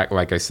poverty. In fact,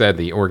 like I said,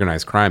 the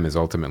organized crime is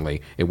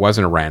ultimately, it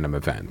wasn't a random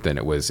event. Then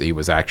he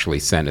was actually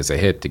sent as a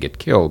hit to get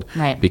killed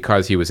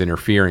because he was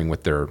interfering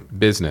with their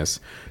business.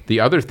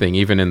 The other thing,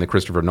 even in the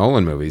Christopher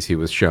Nolan movies, he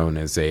was shown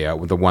as the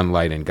one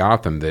light in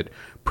Gotham that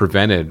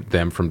prevented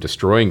them from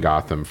destroying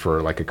Gotham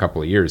for like a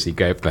couple of years. He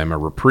gave them a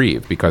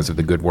reprieve because of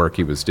the good work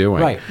he was doing.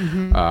 Right.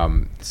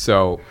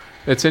 So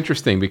it's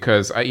interesting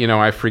because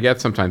I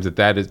forget sometimes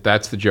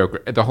that's the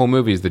Joker. The whole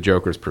movie is the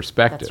Joker's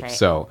perspective. That's right.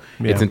 So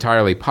it's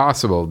entirely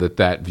possible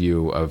that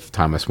view of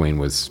Thomas Wayne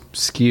was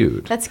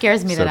skewed. That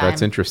scares me. So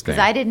that's interesting.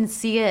 Because I didn't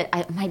see it.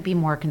 I might be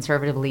more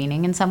conservative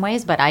leaning in some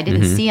ways, but I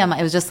didn't see him.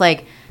 It was just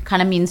like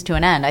kind of means to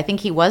an end. I think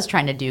he was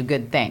trying to do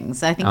good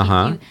things. I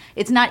think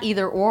it's not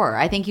either or.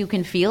 I think you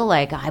can feel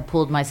like I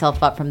pulled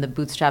myself up from the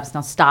bootstraps.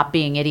 Now stop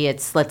being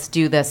idiots. Let's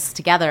do this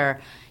together.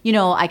 You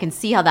know, I can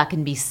see how that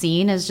can be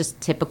seen as just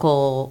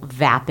typical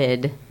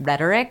vapid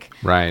rhetoric.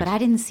 Right. But I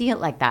didn't see it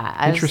like that.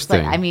 I Interesting.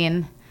 was like, I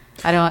mean,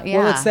 I don't, yeah.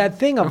 Well, it's that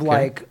thing of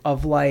like,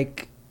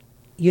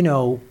 you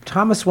know,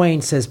 Thomas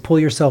Wayne says, pull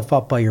yourself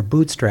up by your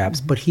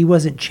bootstraps, but he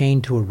wasn't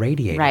chained to a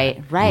radiator.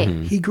 Right, right.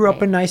 He grew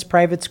up in nice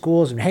private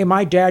schools, and hey,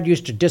 my dad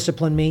used to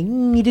discipline me.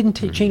 He didn't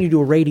chain you to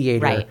a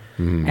radiator, Right.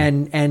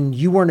 And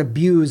you weren't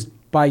abused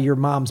by your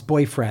mom's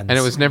boyfriends. And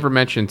it was never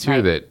mentioned too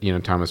Right.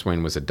 that Thomas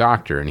Wayne was a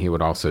doctor and he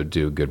would also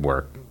do good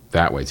work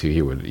that way too.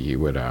 He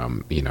would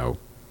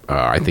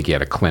I think he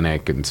had a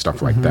clinic and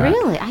stuff like that.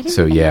 Really? I didn't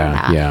So even know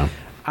that. yeah.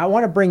 I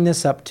want to bring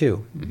this up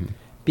too,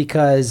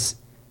 because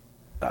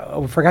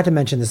we forgot to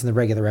mention this in the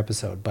regular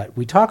episode, but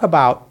we talk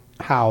about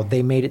how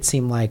they made it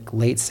seem like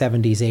late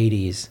 70s,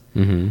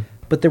 80s,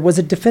 but there was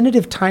a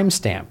definitive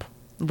timestamp.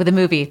 With the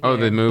movie. Oh,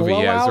 the movie,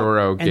 yeah, Blowout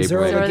Zorro, and Gay Zorro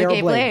Blade. Zorro the Gay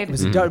Gay Blade. It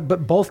was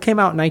but both came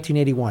out in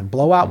 1981.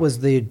 Blowout was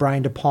the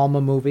Brian De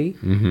Palma movie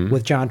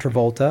with John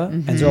Travolta,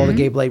 and Zorro the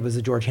Gay Blade was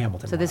the George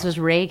Hamilton. So this one. was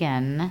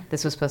Reagan.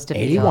 This was supposed to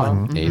be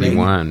 81.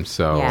 81.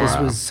 So Yeah. This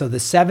was so the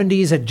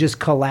 70s had just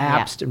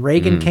collapsed, and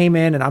Reagan came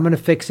in, and I'm going to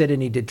fix it,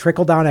 and he did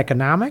trickle down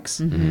economics,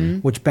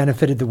 which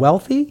benefited the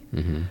wealthy,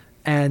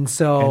 and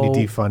so And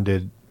he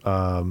defunded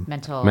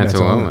mental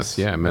illness,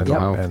 yeah, mental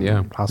health, and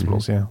yeah.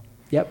 hospitals, yeah.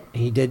 Yep,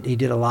 he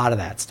did a lot of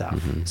that stuff.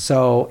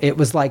 So it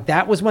was like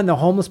that was when the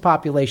homeless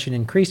population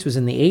increased, was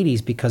in the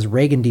 80s, because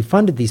Reagan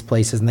defunded these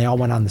places and they all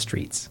went on the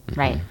streets.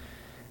 Right.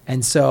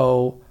 And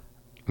so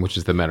which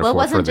is the metaphor Well, it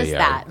wasn't for just the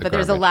that, the but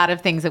there's a garbage. lot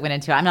of things that went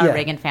into it. I'm not Yeah. a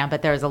Reagan fan,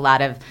 but there was a lot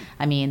of,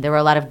 there were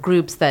a lot of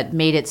groups that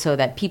made it so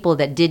that people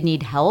that did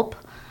need help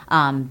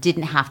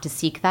didn't have to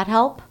seek that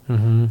help.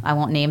 I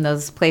won't name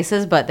those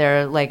places, but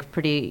they're like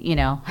pretty,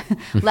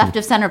 left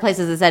of center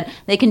places that said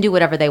they can do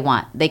whatever they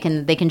want. They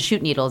can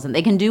shoot needles and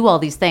they can do all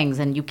these things,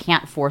 and you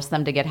can't force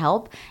them to get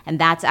help. And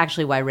that's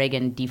actually why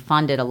Reagan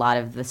defunded a lot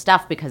of the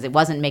stuff, because it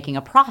wasn't making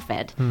a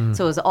profit.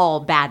 So it was all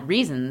bad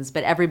reasons,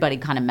 but everybody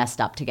kind of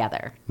messed up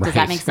together. Does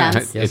that Right. make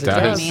sense? It it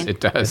does. does. It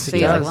does. So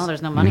you're like, well,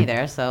 there's no money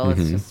there, so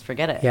let's just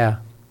forget it. yeah,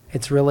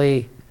 it's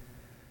really,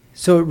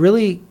 so it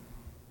really.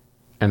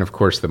 And of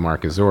course, the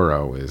Mark of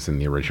Zorro is in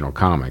the original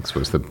comics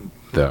was the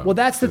Well,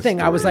 that's the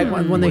thing. I was like,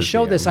 when they was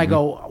showed the- this, I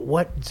go,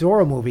 "What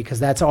Zorro movie?" Because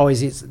that's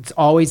always it's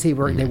always they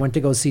went to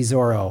go see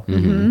Zorro,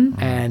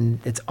 and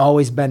it's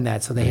always been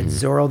that. So they had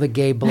Zorro the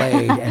Gay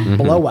Blade and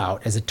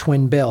Blowout as a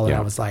twin bill, and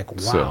I was like, "Wow."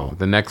 So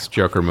the next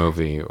Joker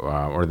movie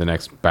or the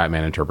next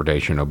Batman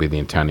interpretation will be the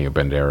Antonio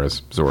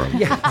Banderas Zorro.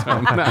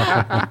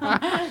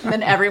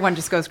 Then everyone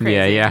just goes crazy.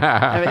 Yeah,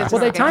 yeah. It's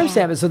Well, they just like,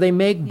 timestamp it, so they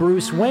make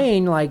Bruce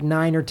Wayne like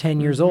 9 or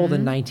 10 years old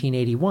in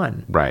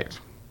 1981. Right.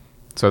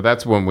 So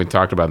that's when we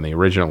talked about in the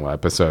original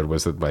episode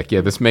was that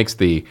this makes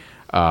the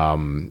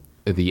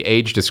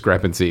age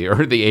discrepancy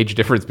or the age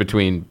difference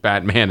between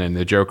Batman and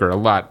the Joker a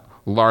lot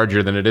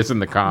larger than it is in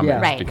the comics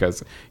Yeah. Right.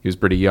 because he was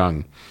pretty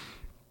young.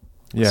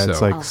 Yeah,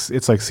 So-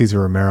 it's like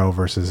Cesar Romero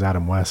versus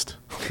Adam West.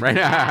 Right.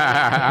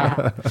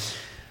 I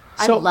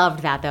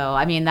loved that though.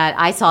 That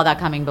I saw that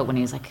coming, but when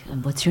he was like,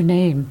 "What's your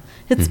name?"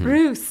 It's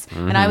Bruce,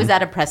 and I was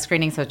at a press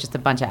screening, so it's just a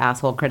bunch of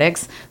asshole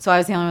critics. So I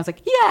was the only one who was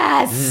like,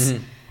 "Yes,"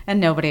 and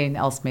nobody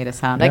else made a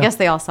sound. I Yeah. guess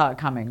they all saw it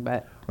coming,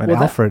 but And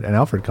Well,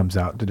 Alfred comes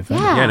out to defend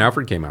Yeah. him. Yeah, and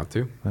Alfred came out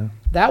too.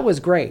 That was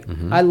great.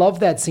 I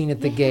love that scene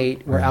at the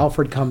gate where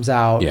Alfred comes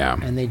out, Yeah,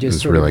 and they it just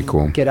was sort really of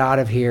cool. get out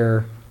of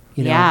here.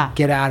 Yeah.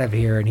 Get out of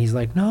here, and he's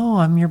like, "No,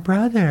 I'm your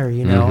brother,"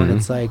 and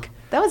it's like.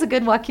 that was a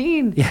good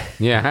Joaquin.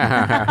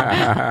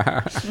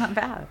 Yeah. Not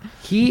bad.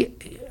 He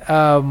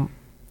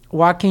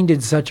Joaquin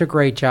did such a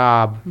great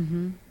job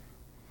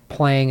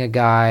playing a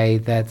guy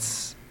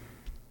that's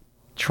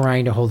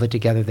trying to hold it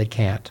together that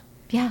can't.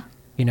 Yeah.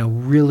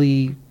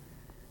 Really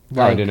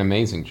Did an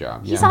amazing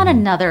job. He's yeah. on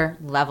another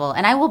level,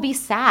 and I will be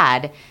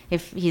sad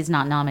if he's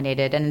not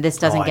nominated and this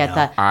doesn't I get know.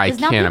 the. I 'cause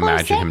now can't people are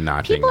imagine saying- him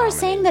not being People are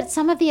saying nominated. that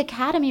some of the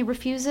Academy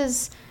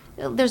refuses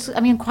there's, I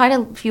mean, quite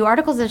a few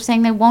articles that are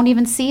saying they won't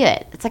even see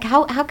it. It's like,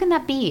 how can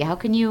that be? How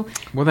can you?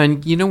 Well,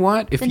 then you know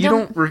what? If Then you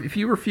don't- if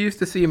you refuse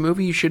to see a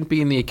movie, you shouldn't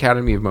be in the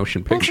Academy of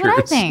Motion That's Pictures. what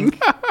I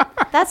think.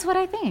 That's what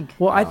I think.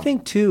 Well, I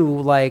think too,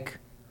 like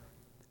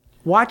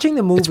watching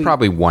the movie. It's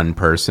probably one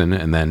person,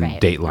 and then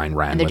Right. Dateline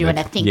ran And they're with doing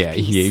it. a think yeah,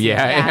 piece.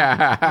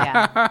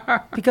 yeah.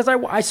 because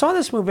I saw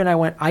this movie and I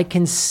went, I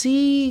can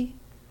see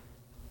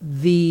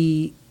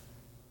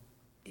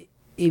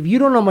if you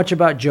don't know much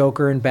about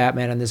Joker and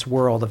Batman in this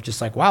world of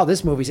just like, wow,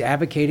 this movie's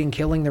advocating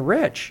killing the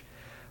rich.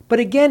 But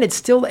again,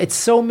 it's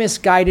so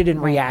misguided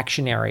and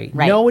reactionary.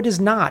 Right. No, it is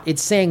not.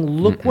 It's saying,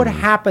 look what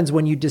happens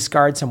when you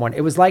discard someone.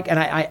 It was like, and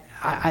I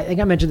think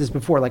I mentioned this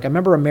before, like I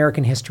remember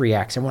American History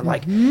X and went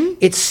like,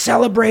 it's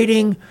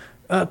celebrating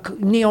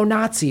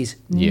neo-Nazis.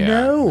 Yeah,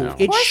 no.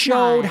 It course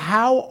showed not.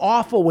 how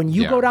awful when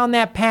you Yeah. go down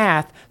that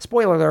path,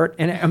 spoiler alert,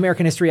 in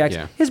American History X,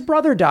 Yeah. his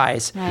brother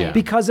dies Yeah.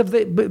 because of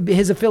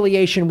his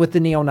affiliation with the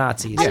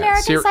neo-Nazis. Yeah.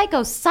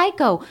 American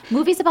Psycho,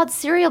 movies about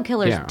serial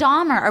killers, Yeah.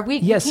 Dahmer. We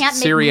Yes, can't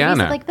make Syriana.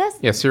 movies like this?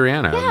 Yeah,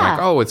 Syriana. Yeah. Like,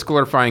 oh, it's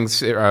glorifying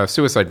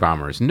suicide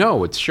bombers.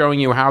 No, it's showing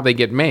you how they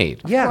get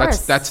made. Yeah. Of course.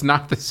 That's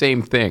not the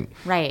same thing.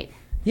 Right.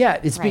 Yeah,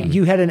 Right.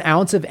 you had an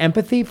ounce of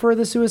empathy for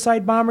the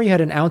suicide bomber. You had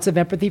an ounce of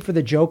empathy for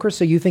the Joker.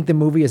 So you think the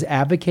movie is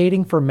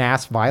advocating for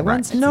mass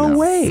violence? Right. No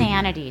way.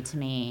 Insanity to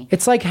me.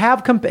 It's like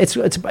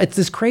it's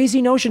this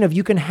crazy notion of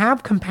you can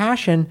have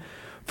compassion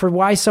for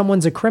why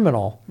someone's a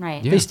criminal.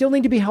 Right. Yeah. They still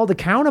need to be held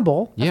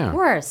accountable. Yeah. Of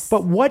course.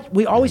 But what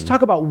we always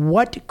talk about,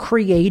 what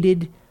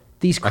created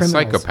these criminals?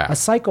 psychopath. A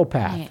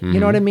psychopath. Right. You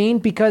know what I mean?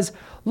 Because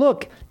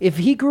look, if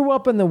he grew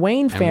up in the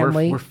Wayne And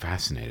family, we're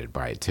fascinated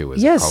by it too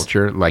as Yes. a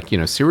culture. Like,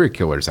 serial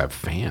killers have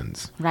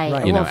fans. Right.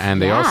 Right. You know, Well,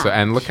 and they yeah. also,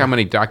 and look how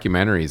many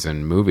documentaries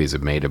and movies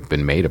have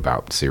been made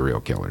about serial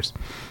killers.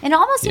 And it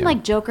almost seemed Yeah.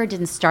 like Joker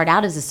didn't start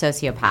out as a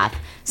sociopath,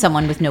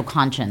 someone with no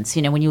conscience.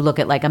 When you look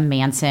at like a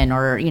Manson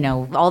or,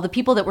 all the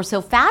people that we're so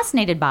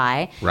fascinated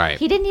by, Right.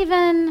 he didn't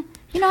even,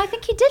 I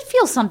think he did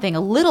feel something a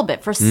little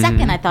bit. For a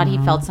second, I thought he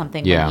felt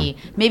something Yeah. when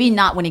maybe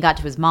not when he got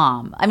to his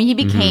mom. I mean, he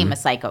became a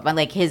psycho, but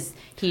like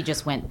he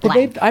just went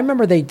blank. I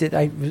remember they did.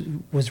 I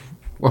was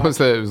What was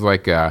that? It was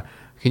like,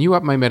 can you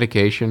up my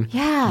medication?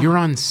 Yeah. You're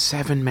on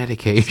 7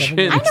 medications.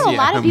 I know a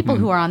lot of Yeah. people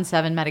who are on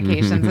 7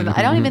 medications, and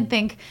I don't even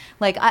think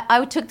like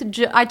I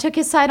took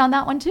his side on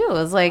that one too. It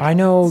was like I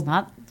know it's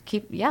not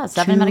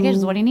 7 medications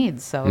is what he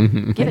needs, so give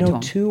I it to know him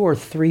 2 or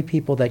 3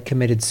 people that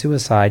committed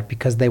suicide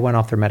because they went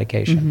off their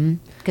medication.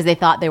 because they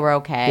thought they were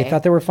okay. They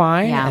thought they were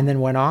fine, Yeah. and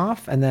then went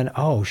off, and then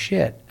oh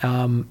shit,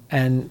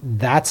 and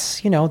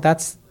that's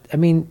I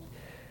mean.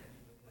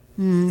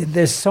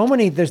 There's so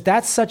many.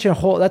 That's a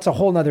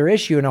whole nother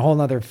issue and a whole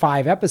nother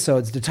 5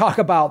 episodes to talk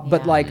about.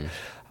 But Yeah. like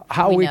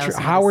how We we know some of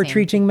how the we're same-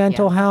 treating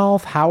mental yeah.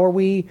 health. How are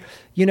we?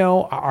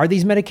 Are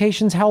these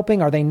medications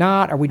helping? Are they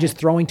not? Are we just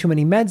throwing too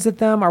many meds at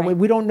them?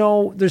 We don't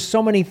know. There's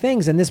so many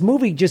things, and this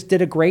movie just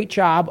did a great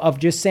job of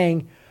just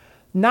saying,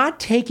 not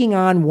taking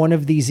on one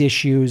of these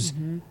issues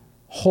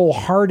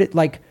wholehearted,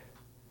 like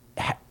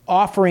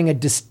offering a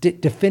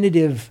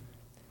definitive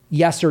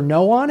yes or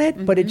no on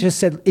it, but it just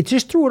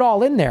threw it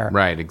all in there.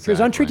 Right, There's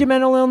exactly. untreated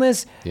mental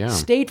illness, Yeah.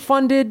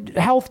 state-funded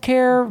health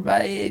care,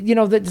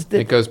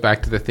 It goes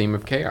back to the theme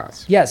of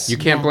chaos. Yes. You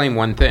can't blame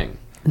one thing.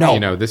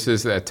 No. This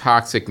is a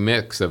toxic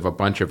mix of a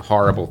bunch of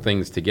horrible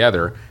things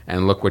together,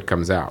 and look what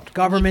comes out.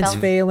 government's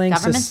failing.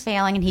 Government's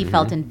failing, and he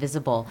felt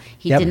invisible.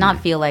 He Yep. did not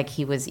feel like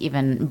he was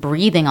even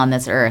breathing on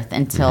this earth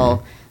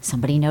until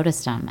somebody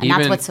noticed him, and that's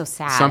Even what's so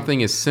sad.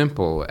 Something as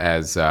simple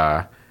as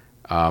the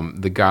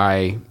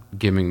guy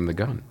giving him the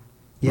gun.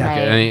 Yeah. Right.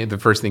 And the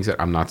first thing he said,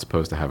 I'm not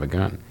supposed to have a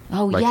gun.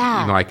 Oh, like,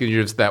 yeah. Like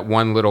just that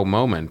one little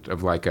moment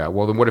of like,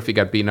 well, then what if he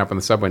got beaten up on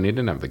the subway and he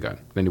didn't have the gun?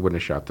 Then he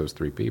wouldn't have shot those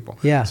 3 people.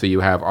 Yeah. So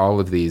you have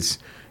all of these,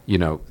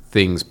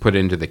 things put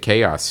into the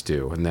chaos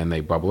stew, and then they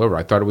bubble over.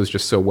 I thought it was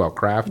just so well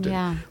crafted.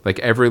 Yeah. Like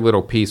every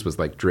little piece was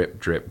like drip,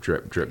 drip,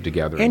 drip, drip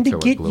together And to until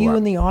get it blew you up.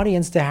 and the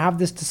audience to have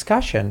this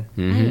discussion.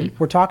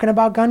 We're talking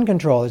about gun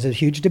control. There's a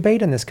huge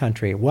debate in this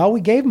country. Well, we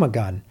gave him a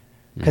gun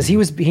because he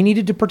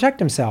needed to protect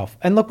himself.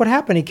 And look what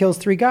happened. He kills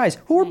 3 guys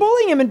who were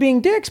bullying him and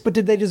being dicks, but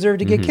did they deserve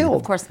to get killed?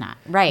 Of course not.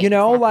 Right. Exactly.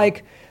 exactly.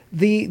 Like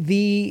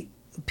the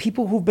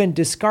people who've been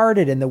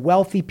discarded and the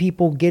wealthy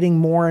people getting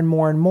more and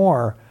more and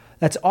more.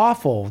 That's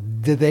awful.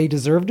 Do they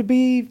deserve to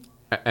be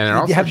And it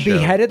also showed-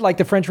 beheaded like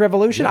the French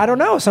Revolution? I don't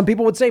know. Some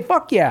people would say,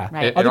 fuck yeah.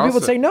 Right. Other It people would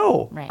also- say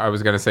no. Right. I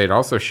was going to say it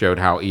also showed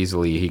how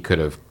easily he could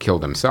have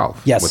killed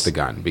himself Yes. with the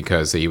gun,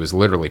 because he was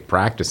literally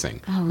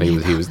practicing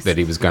that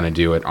he was going to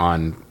do it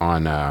on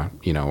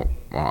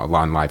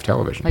live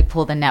television. Like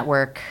pull the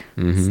network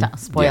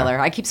spoiler.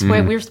 Yeah. I keep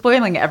spoiling. We're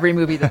spoiling every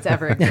movie that's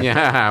ever existed.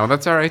 Yeah, well,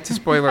 that's all right. It's a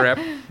spoiler ep.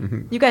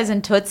 You guys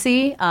in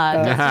Tootsie?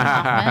 Dustin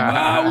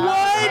Hoffman.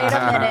 What? Wait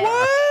a minute.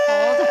 What?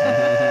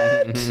 Hold.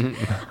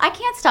 I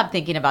can't stop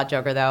thinking about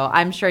Joker, though.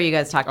 I'm sure you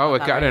guys talked about Oh, it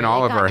that got in already.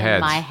 all It of got our in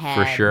heads, my head.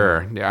 for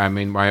sure. Yeah, I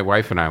mean, my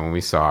wife and I, when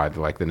we saw it,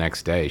 like the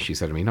next day, she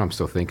said to me, I'm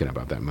still thinking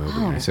about that movie.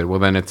 And I said, well,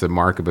 then it's a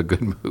mark of a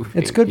good movie.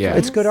 It's good. Yeah.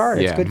 It's good art.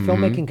 It's Yeah. good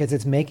filmmaking because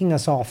it's making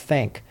us all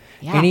think.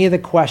 Yeah. Any of the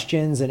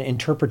questions and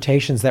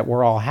interpretations that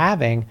we're all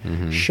having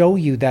show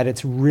you that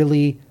it's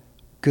really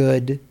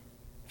good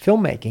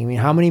filmmaking. I mean,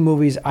 how many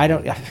movies? I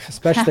don't.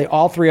 Especially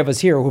all three of us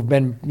here who've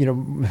been,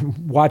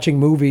 watching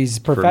movies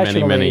For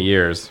professionally. many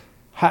years.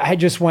 I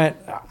just went.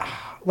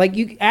 Like,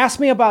 you asked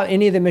me about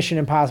any of the Mission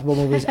Impossible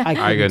movies, I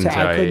couldn't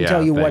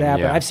tell you what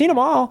happened. yeah. I've seen them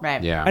all.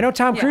 Right. Yeah. I know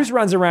Tom Cruise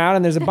runs around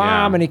and there's a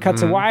bomb and he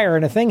cuts a wire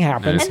and a thing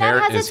happens. And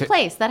that has its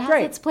place. That has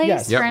Right. its place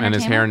Yes. for Yep, and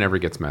his hair entertainment. never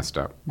gets messed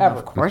up.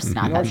 Of course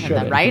not. Nor That's should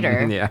the it.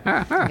 writer. Yeah.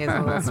 He has a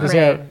little His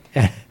spray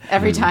hair-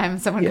 every time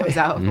someone comes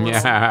out.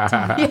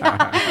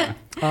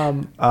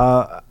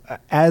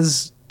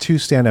 As two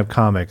stand-up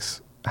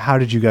comics, how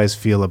did you guys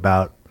feel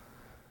about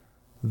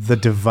the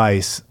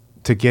device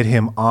to get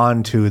him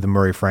onto the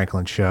Murray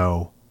Franklin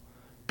show,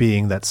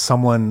 being that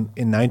someone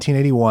in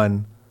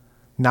 1981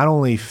 not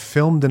only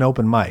filmed an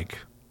open mic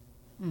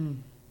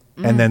and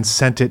then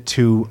sent it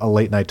to a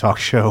late night talk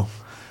show,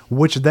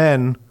 which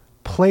then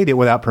played it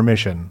without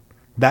permission?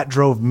 That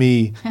drove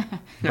me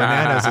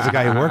bananas as a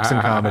guy who works in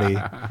comedy.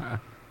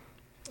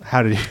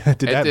 How did you,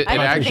 did that? It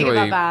didn't think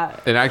about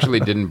that. It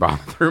actually didn't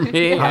bother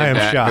me. I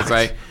am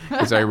shocked.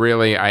 Because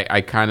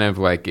I kind of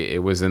like, it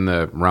was in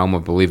the realm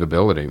of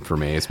believability for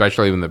me,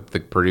 especially when the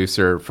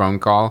producer phone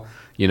call,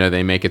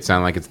 they make it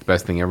sound like it's the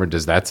best thing ever.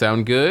 Does that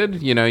sound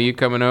good? You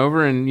coming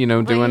over and,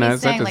 doing that.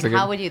 He's saying, That's like, a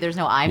how good- would you, there's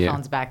no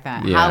iPhones back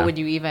then. Yeah. How would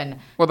you even,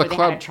 Well, the would they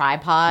club- had a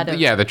tripod? Of,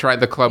 Yeah, the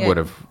club Yeah. would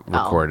have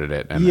recorded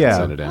it and then Yeah.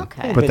 sent it in.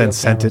 Okay. But then Video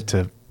sent cameras. it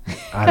to,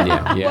 I don't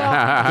know.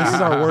 Yeah. This is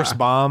our worst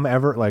bomb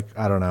ever. Like,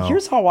 I don't know.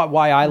 Here's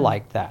why I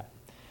liked that,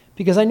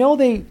 because I know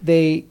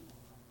they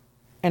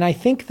and I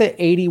think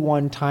the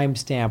 81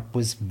 timestamp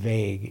was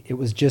vague. It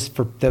was just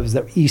that was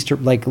the Easter,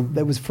 like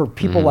that was for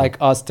people like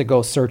us to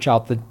go search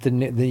out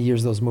the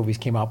years those movies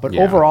came out. But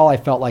Yeah. overall, I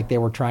felt like they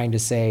were trying to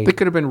say, They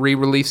could have been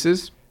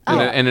re-releases in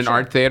an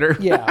art theater.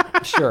 yeah,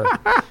 sure.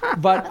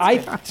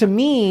 But to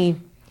me,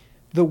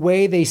 the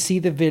way they see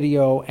the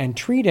video and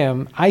treat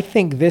him, I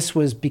think this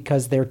was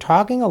because they're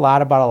talking a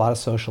lot about a lot of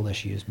social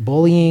issues: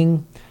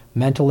 bullying,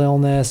 mental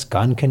illness,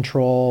 gun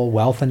control,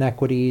 wealth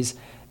inequities.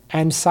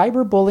 And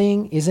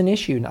cyberbullying is an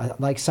issue.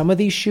 Like, some of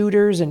these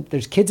shooters, and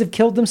there's kids have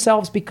killed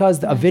themselves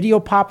because a video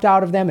popped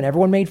out of them and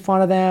everyone made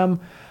fun of them.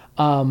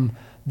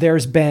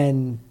 There's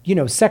been,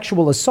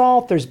 sexual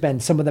assault. There's been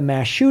some of the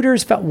mass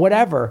shooters,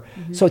 whatever.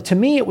 So to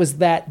me, it was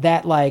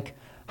that like,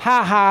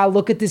 ha ha,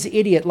 look at this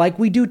idiot, like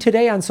we do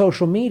today on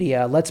social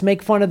media. Let's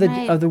make fun of the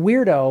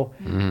weirdo.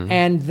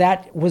 And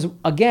that was,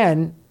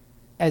 again,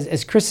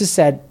 as Chris has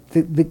said,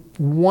 the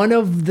one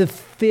of the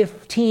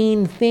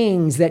 15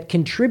 things that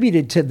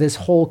contributed to this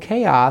whole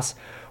chaos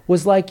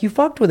was like, you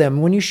fucked with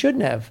him when you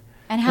shouldn't have.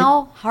 And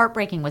how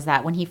heartbreaking was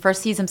that when he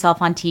first sees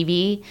himself on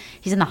TV?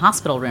 He's in the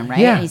hospital room, right?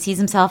 Yeah. And he sees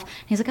himself,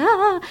 and he's like,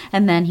 ah.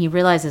 And then he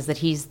realizes that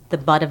he's the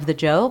butt of the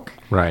joke.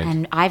 Right.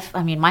 And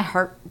my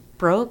heart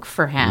broke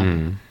for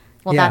him.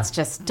 Well, Yeah. that's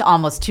just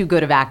almost too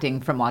good of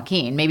acting from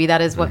Joaquin. Maybe that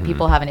is what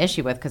people have an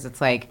issue with, because it's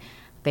like,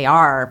 they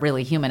are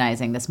really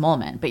humanizing this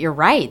moment. But you're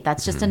right.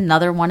 That's just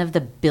another one of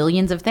the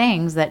billions of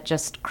things that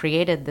just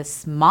created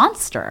this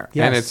monster.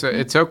 Yes. And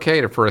it's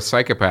okay for a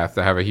psychopath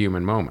to have a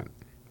human moment.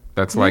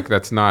 That's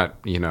that's not,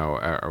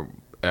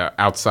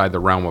 outside the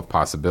realm of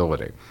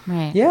possibility.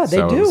 Right. Yeah, they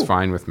so do. it's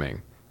fine with me.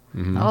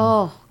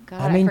 Oh,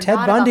 God. I mean, Ted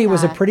forgot Bundy about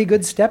was a that. pretty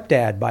good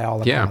stepdad by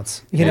all Yeah.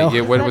 accounts. You know?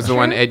 Yeah, what was the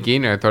one, true? Ed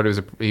Gein? I thought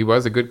he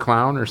was a good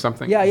clown or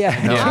something. Yeah.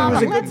 He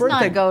was a good Let's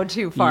birthday. not go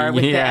too far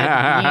with Yeah. the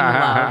Ed Gein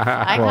love.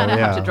 I Well, kind of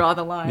have yeah. to draw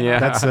the line. Yeah.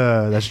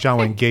 That's John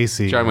Wayne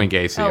Gacy. John Wayne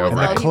Gacy. Oh, over well, And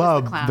it. the he was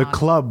the club,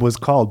 clown. was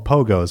called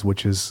Pogo's,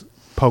 which is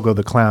Pogo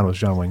the Clown was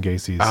John Wayne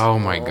Gacy's. Oh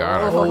my God,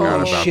 I forgot Oh,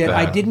 about shit. that.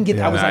 I didn't get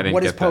that. I was I like, didn't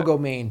what does get that. pogo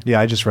mean? Yeah,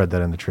 I just read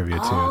that in the trivia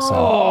too. Oh.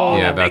 So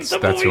Yeah,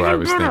 that's who I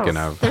was thinking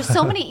of. There's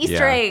so many Easter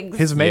Yeah. eggs.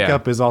 his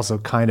makeup is also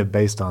kind of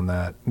based on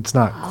that. It's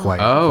not quite.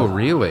 Oh,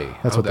 really?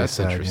 That's what they that's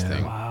said, yeah.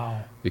 interesting.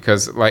 Wow.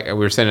 Because, like we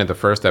were saying in the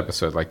first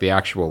episode, like the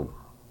actual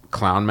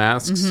clown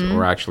masks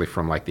were actually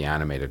from like the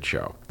animated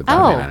show, the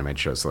Batman animated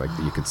show. So like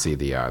you could see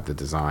the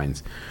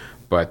designs,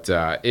 but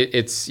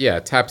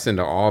it taps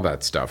into all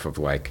that stuff of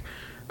like,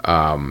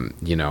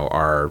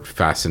 our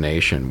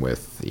fascination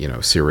with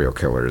serial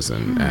killers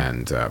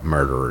and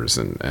murderers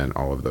and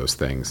all of those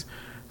things.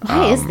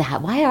 Why is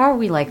that? Why are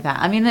we like that?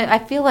 I mean, I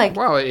feel like.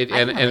 Well, I kinda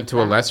and like to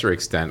a that. lesser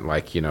extent,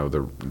 like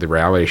the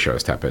reality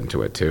shows tap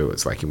into it too.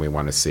 It's like we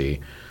want to see,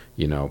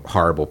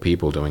 horrible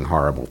people doing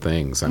horrible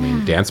things. I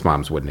mean, Dance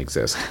Moms wouldn't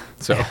exist.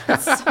 So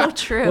So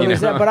true.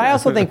 There's that, but I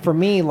also think for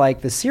me,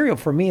 like the serial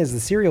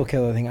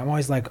killer thing, I'm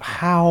always like,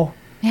 how?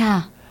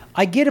 Yeah.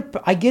 I get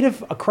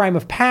a crime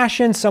of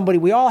passion. Somebody,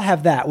 we all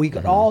have that. We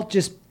could all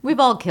just We've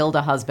all killed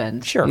a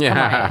husband. sure.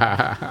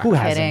 Yeah. Who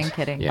hasn't?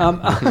 Kidding.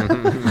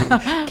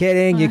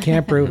 Kidding, you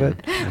can't prove it.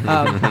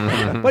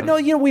 But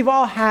no, we've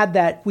all had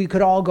that. We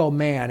could all go,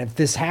 man, if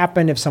this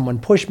happened, if someone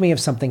pushed me, if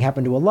something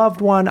happened to a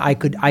loved one, I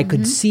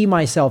could see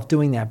myself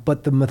doing that.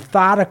 But the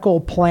methodical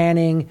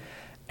planning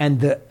and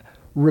the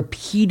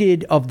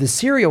repeated of the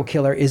serial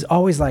killer is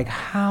always like,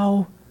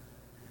 how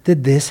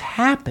did this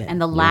happen? And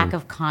the lack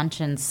of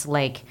conscience,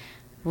 like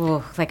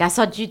I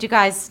saw, did you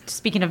guys,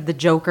 speaking of the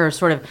Joker,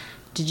 sort of,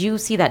 did you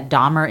see that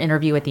Dahmer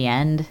interview at the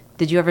end?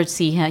 Did you ever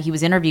see him? He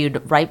was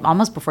interviewed right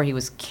almost before he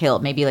was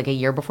killed, maybe like a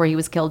year before he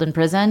was killed in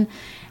prison.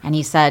 And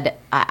he said,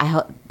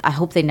 I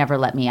hope they never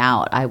let me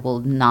out. I will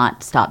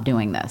not stop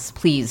doing this.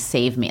 Please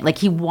save me. Like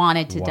he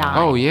wanted to die.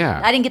 Oh,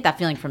 yeah. I didn't get that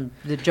feeling from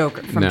the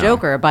Joker, No.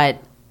 Joker, but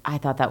I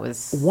thought that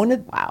was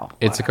wow.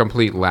 It's a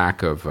complete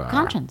lack of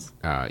Conscience.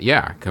 Some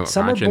are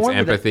conscience, born with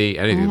empathy,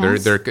 anything.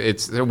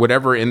 It's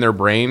whatever in their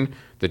brain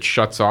that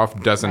shuts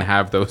off doesn't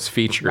have those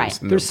features.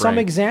 Right. In There's their brain. some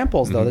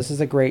examples, though. This is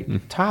a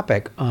great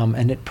topic,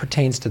 and it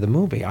pertains to the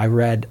movie. I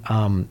read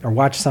or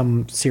watched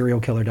some serial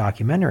killer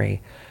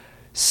documentary.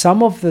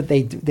 Some of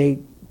they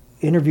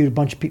interviewed a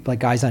bunch of people, like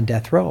guys on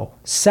death row.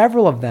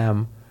 Several of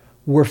them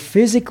were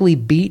physically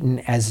beaten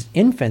as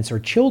infants or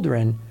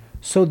children,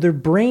 so their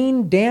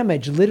brain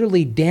damage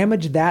literally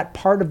damaged that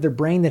part of their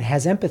brain that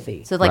has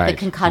empathy. So like the Right.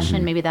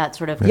 concussion, maybe that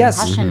sort of Yes.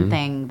 concussion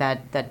thing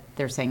that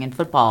they're saying in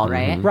football,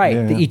 right? Right,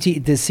 Yeah,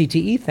 the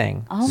CTE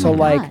thing. Oh so my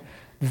like God.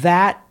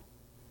 that,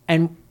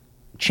 and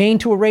chained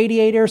to a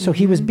radiator, so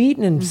he was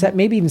beaten and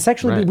maybe even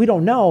sexually Right. beaten, we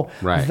don't know.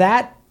 Right.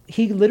 That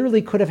he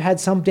literally could have had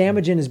some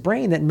damage in his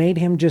brain that made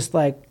him just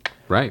like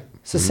Right.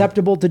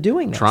 susceptible to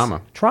doing this. Trauma.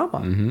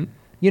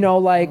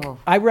 Like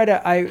I read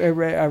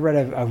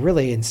a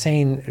really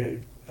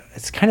insane,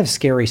 it's kind of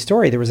scary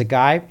story. There was a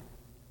guy,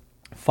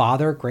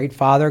 great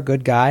father,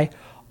 good guy,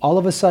 all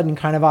of a sudden,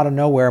 kind of out of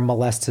nowhere,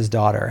 molests his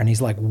daughter. And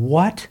he's like,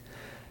 what?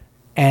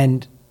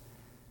 And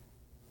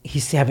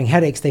he's having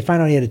headaches. They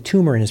find out he had a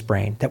tumor in his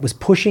brain that was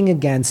pushing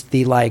against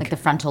the Like the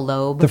frontal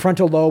lobe. the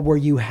frontal lobe where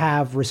you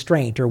have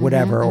restraint or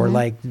whatever, or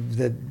like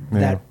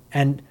that.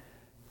 And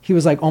he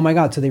was like, oh my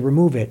God. So they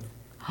remove it.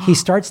 He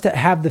starts to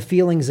have the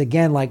feelings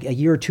again, like a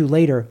year or two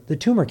later, the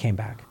tumor came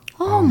back.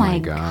 oh my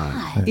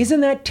God. God.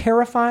 Isn't that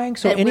terrifying?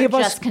 So That any we're of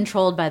us, just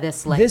controlled by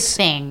this like this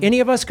thing. any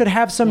of us could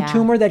have some Yeah.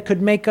 tumor that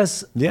could make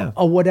us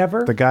a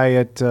whatever. The guy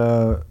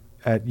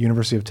at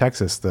University of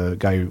Texas, the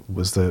guy who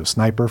was the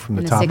sniper from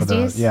the In the top of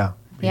 60s? he had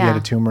Yeah.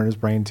 a tumor in his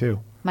brain too.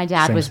 My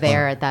dad Same was spot.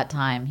 there at that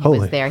time. He Holy.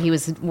 was there. He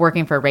was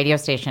working for a radio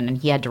station, and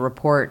he had to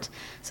report.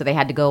 So they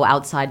had to go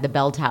outside the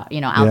bell tower,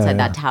 outside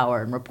that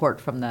tower, and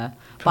report from the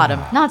bottom.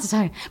 No, it's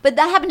sorry, but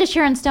that happened to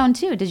Sharon Stone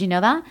too. Did you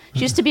know that?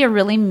 She used to be a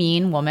really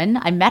mean woman.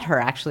 I met her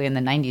actually in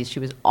the '90s. She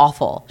was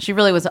awful. She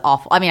really was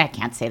awful. I mean, I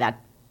can't say that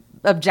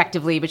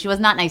objectively, but she was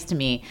not nice to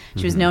me.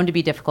 She was known to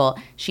be difficult.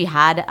 She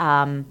had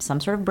some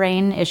sort of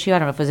brain issue. I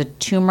don't know if it was a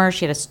tumor.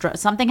 She had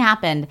something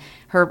happened.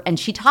 And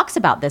she talks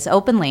about this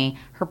openly.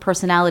 Her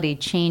personality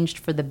changed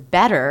for the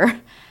better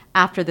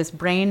after this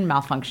brain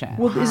malfunction.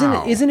 Well,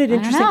 isn't it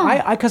interesting?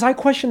 know. Because I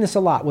question this a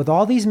lot with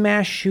all these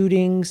mass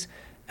shootings,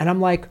 and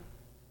I'm like,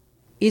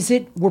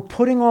 we're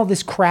putting all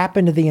this crap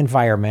into the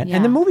environment,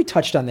 and the Yeah. movie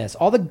touched on this.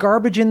 All the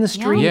garbage in the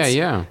streets,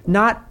 Yeah.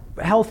 not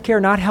healthcare,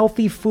 not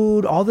healthy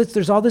food. All this,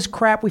 there's all this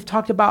crap we've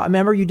talked about. I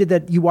remember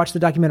you watched the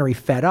documentary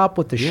Fed Up,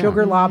 what the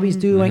sugar lobby's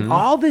doing.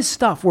 All this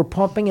stuff we're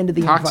pumping into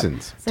the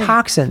Toxins.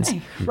 toxins.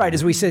 Right,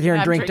 as we sit here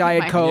and I'm drink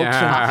drinking Diet my Coke,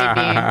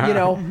 coffee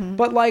bean.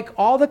 but like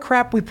all the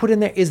crap we put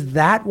in there, is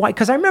that why?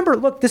 Because I remember,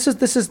 look, this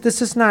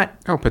is not.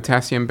 Oh,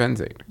 potassium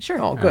benzoate.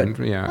 Sure. Oh, good.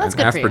 And, yeah, Well, that's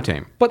and good for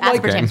you. aspartame. But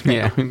like, Aspartame's great.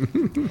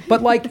 Yeah.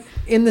 but like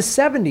in the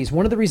 70s,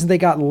 one of the reasons they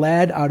got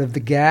lead out of the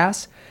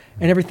gas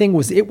and everything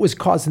was it was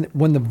causing,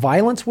 when the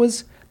violence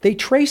was, they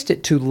traced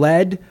it to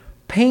lead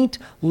paint,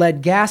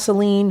 lead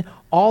gasoline,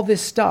 all this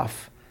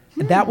stuff.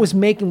 And that was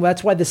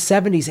that's why the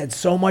 70s had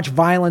so much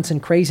violence and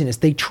craziness.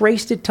 They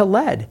traced it to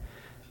lead.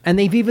 And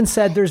they've even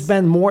said there's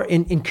been more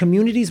in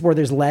communities where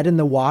there's lead in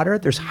the water,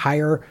 there's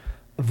higher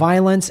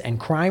violence and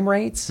crime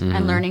rates,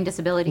 And learning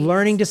disabilities.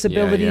 Yeah,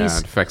 disabilities.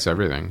 it affects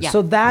everything. Yeah.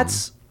 So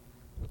that's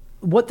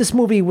what this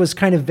movie was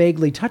kind of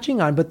vaguely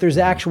touching on, but there's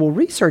actual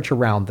research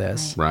around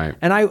this. Right.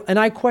 And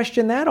I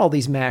question that, all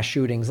these mass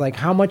shootings, like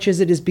how much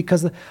is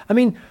because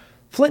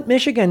Flint,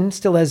 Michigan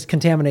still has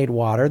contaminated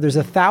water. There's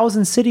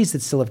 1,000 cities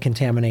that still have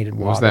contaminated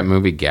water. What was that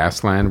movie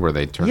Gasland where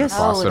they turned Yes. the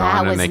faucet Oh, that on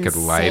and was they could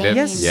light it? insane.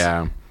 Yes.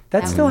 Yeah.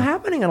 That's still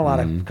happening in a lot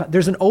of.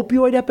 There's an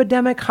opioid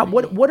epidemic.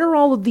 What are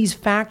all of these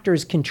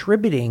factors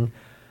contributing?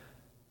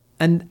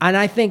 And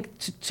I think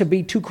to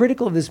be too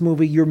critical of this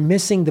movie, you're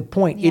missing the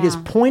point. It is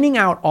Yeah. pointing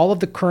out all of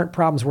the current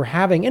problems we're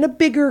having in a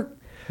bigger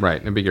Right.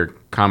 In a bigger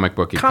comic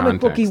booky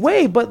booky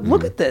way. But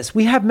look at this.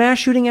 We have mass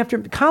shooting after.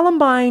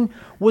 Columbine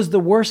was the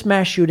worst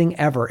mass shooting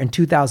ever in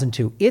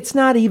 2002. It's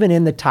not even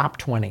in the top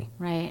 20.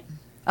 Right.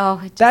 Oh,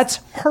 it just, That's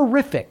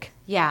horrific.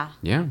 yeah.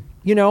 Yeah.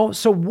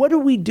 So what are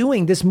we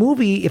doing? This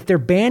movie, if they're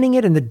banning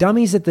it and the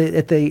dummies at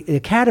the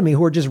academy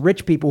who are just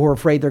rich people who are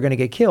afraid they're going to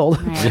get killed.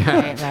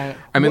 Right.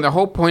 I mean, the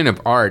whole point of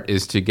art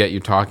is to get you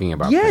talking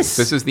about Yes. things.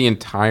 This is the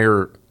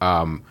entire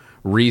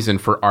reason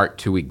for art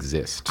to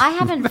exist. I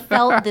haven't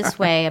felt this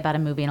way about a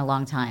movie in a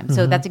long time.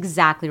 So that's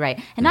exactly right.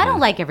 And I don't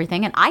like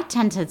everything. And I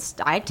tend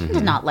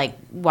to not like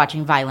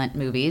watching violent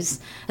movies,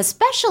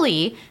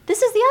 especially,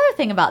 this is the other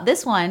thing about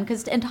this one,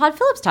 and Todd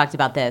Phillips talked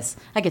about this.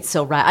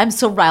 I'm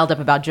so riled up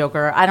about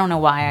Joker. I don't know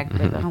why. I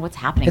don't know what's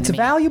happening It's to a me.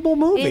 valuable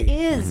movie. It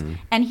is.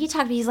 And he's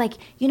like,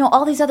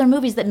 all these other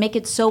movies that make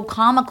it so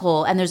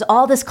comical and there's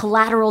all this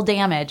collateral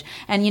damage.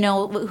 And,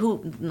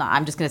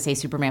 I'm just going to say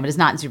Superman, but it's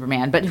not in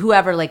Superman, but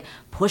whoever like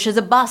pushes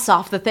a bus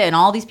off the thing and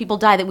all these people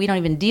die that we don't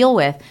even deal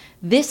with.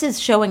 This is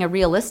showing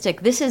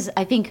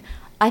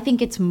I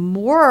think it's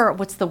more,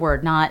 what's the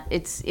word?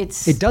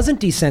 It doesn't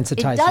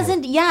desensitize it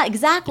doesn't, you. yeah,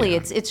 exactly.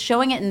 Yeah. It's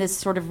showing it in this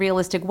sort of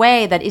realistic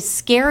way that is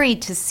scary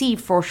to see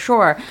for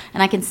sure.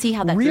 And I can see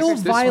how that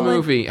This violent-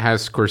 movie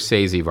has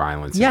Scorsese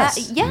violence.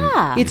 Yes.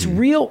 Yeah. It's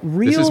real.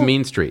 This is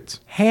Mean Streets.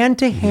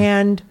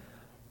 Hand-to-hand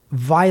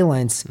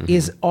violence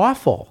is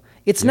awful.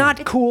 It's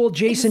not cool,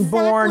 Jason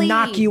Bourne, Exactly.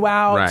 knock you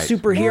out, Right.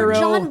 superhero. Or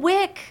John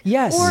Wick.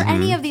 Yes. Or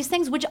any of these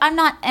things, which I'm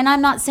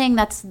not saying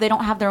they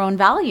don't have their own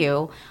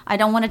value. I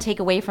don't want to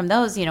take away from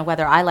those,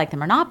 whether I like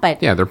them or not,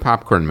 but Yeah, they're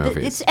popcorn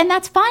movies. and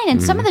that's fine.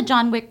 And some of the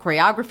John Wick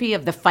choreography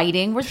of the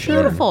fighting was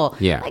beautiful.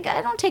 Yeah. Like,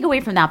 I don't take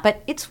away from that,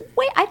 but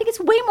I think it's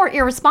way more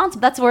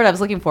irresponsible. That's the word I was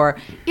looking for.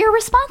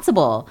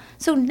 Irresponsible.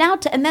 So now,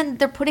 and then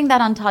they're putting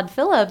that on Todd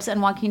Phillips and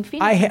Joaquin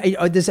Phoenix.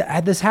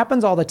 This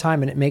happens all the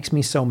time, and it makes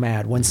me so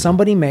mad when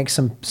somebody makes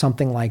something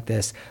like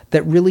this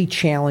that really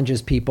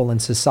challenges people in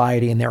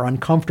society and they're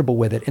uncomfortable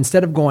with it.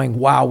 Instead of going,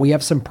 wow, we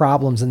have some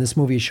problems and this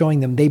movie is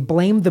showing them, they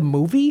blame the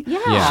movie.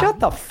 Yeah. Shut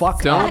the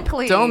fuck up.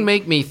 Exactly. Don't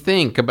make me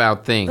think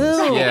about things.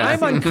 Ew, Yeah.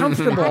 I'm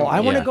uncomfortable. I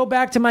want to Yeah. go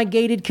back to my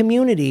gated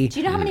community. Do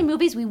you know how many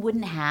movies we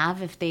wouldn't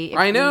have if they?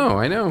 I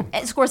know.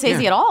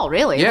 Scorsese at all,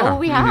 really? Yeah. What would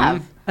we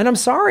have? And I'm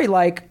sorry,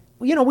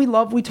 we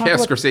talk Yeah,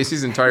 about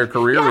Scorsese's entire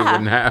career we Yeah.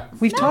 wouldn't have.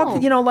 we've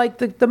talked, like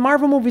the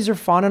Marvel movies are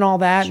fun and all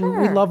that, and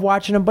we Sure. love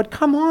watching them, but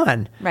come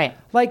on. Right.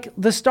 Like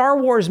the Star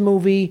Wars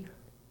movie,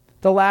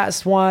 the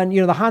last one,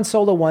 the Han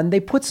Solo one, they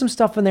put some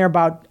stuff in there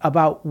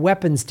about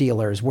weapons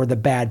dealers were the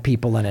bad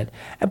people in it.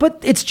 But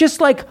it's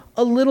just like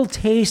a little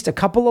taste, a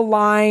couple of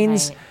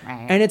lines,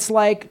 Right. and it's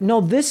like,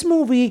 no, this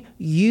movie,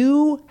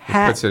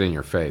 Puts it in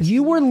your face.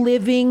 you were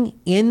living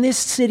in this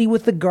city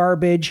with the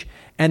garbage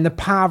and the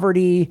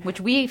poverty, Which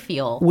we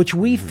feel. which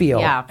we feel.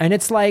 Yeah. And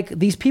it's like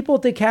these people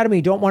at the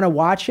Academy don't want to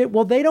watch it.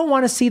 Well, they don't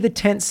want to see the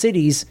tent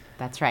cities.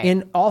 That's right.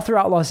 In all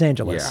throughout Los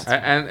Angeles. Yeah,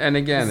 and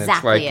again,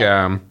 Exactly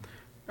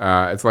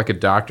it's like a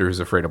doctor who's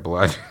afraid of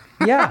blood.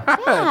 Yeah.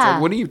 It's like,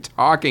 what are you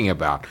talking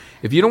about?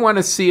 If you don't want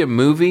to see a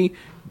movie,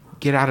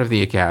 get out of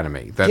the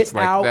Academy. That's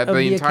Get out of the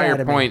the entire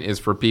Academy. point is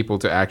for people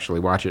to actually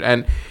watch it.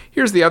 And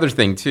here's the other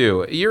thing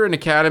too. You're an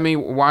Academy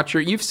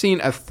watcher. You've seen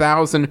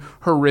 1,000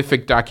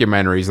 horrific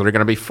documentaries that are going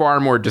to be far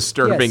more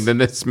disturbing Yes. than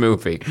this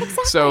movie.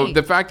 So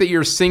the fact that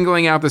you're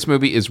singling out this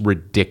movie is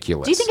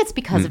ridiculous. Do you think it's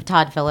because of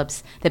Todd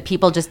Phillips that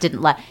people just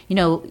didn't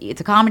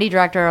it's a comedy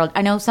director.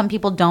 I know some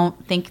people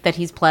don't think that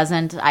he's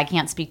pleasant. I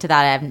can't speak to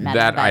that. I haven't met him.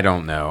 That but I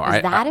don't know.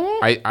 Is that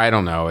it? I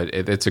don't know.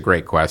 It's a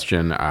great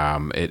question.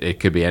 It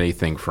could be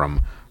anything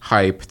from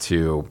hype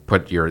to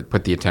put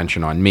the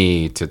attention on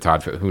me to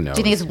Todd. Who knows? Do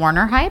you think it's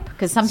Warner hype?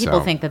 Because some people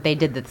So- think that they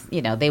did this.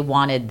 They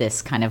wanted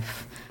this kind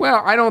of.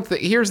 Well, I don't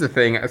think. Here's the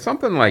thing: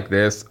 something like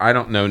this, I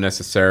don't know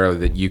necessarily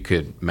that you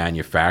could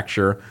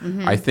manufacture.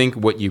 Mm-hmm. I think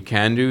what you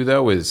can do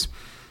though is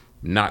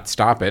not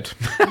stop it.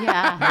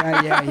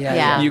 Yeah.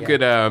 Yeah. You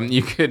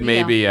could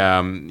maybe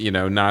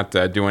not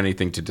do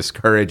anything to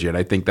discourage it.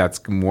 I think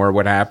that's more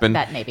what happened.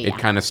 That maybe, it yeah.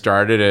 kind of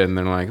started it, and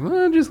they're like,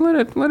 well, just let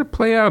it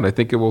play out. I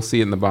think we'll see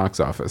it in the box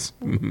office.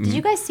 Did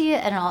you guys see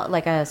it at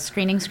like a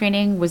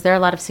screening? Was there a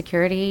lot of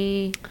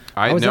security?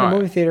 I was in a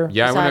movie theater.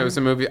 Yeah, when So- it was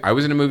a movie, I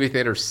was in a movie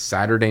theater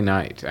Saturday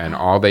night, and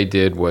all they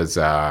did was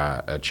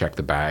check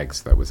the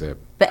bags. That was it.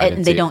 But I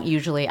didn't they see- don't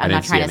usually. I I'm not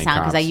didn't see trying to any sound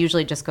because I cops.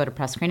 usually just go to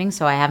press screenings,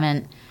 so I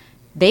haven't.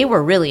 They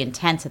were really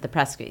intense at the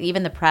press.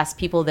 Even the press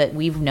people that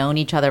we've known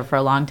each other for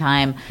a long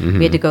time.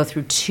 We had to go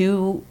through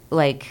two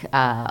what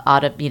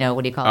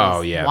do you call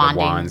Oh this? yeah, Wanding. the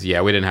wands.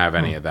 Yeah, we didn't have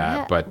any of that.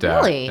 Yeah, but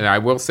really? and I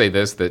will say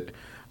this that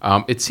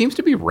it seems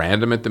to be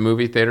random at the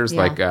movie theaters.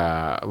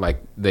 Yeah.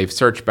 Like they've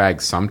searched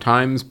bags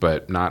sometimes,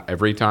 but not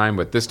every time.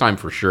 But this time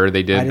for sure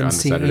they did. I didn't on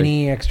see Saturday.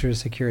 any extra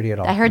security at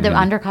all. I heard they're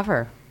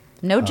undercover.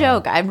 No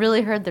joke. I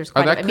really heard there's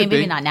quite. Oh, that I could mean, be.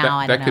 maybe not now.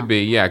 I That don't know. could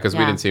be. Yeah, because we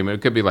Yeah. didn't see them.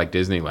 It could be like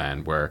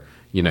Disneyland where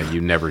you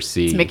never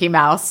see It's Mickey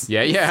Mouse.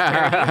 Yeah,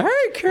 yeah.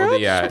 Hey,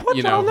 kids,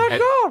 put down that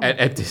gun.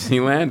 at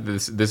Disneyland,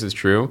 this is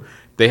true.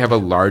 They have a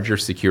larger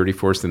security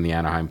force than the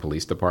Anaheim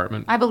Police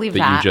Department. I believe that.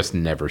 that. You just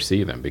never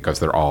see them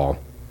because they're all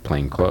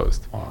plain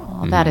clothed.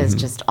 Oh, that is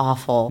just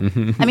awful.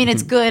 I mean,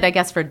 it's good, I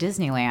guess, for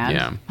Disneyland.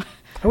 Yeah.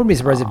 I wouldn't be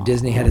surprised if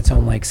Disney had its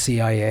own like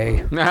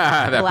CIA. That'd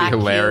Black be Cube.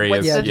 hilarious.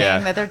 What's the yeah.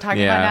 thing that they're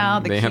talking about now?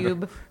 The They have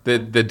cube. The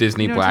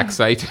Disney black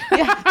site.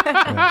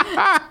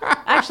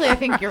 Actually, I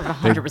think you're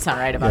 100%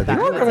 right about that.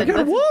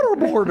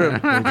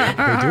 Waterboarded.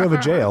 They do have a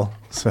jail,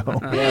 so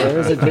Yeah, there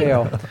is a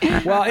jail.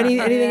 Well,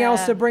 anything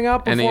else to bring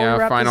up before Any we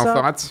wrap final this up?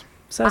 thoughts?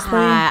 Cecily?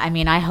 I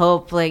mean, I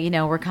hope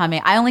we're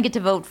coming. I only get to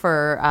vote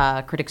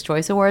for Critics'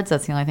 Choice Awards.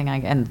 That's the only thing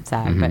and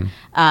SAG. But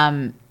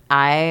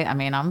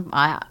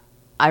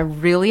I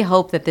really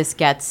hope that this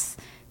gets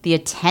the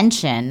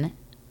attention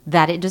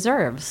that it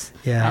deserves.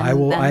 Yeah, And I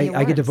will. then the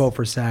I get to awards. vote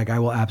for SAG. I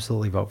will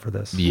absolutely vote for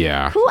this.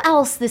 Yeah. Who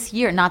else this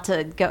year? Not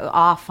to go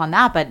off on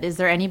that, but is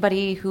there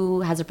anybody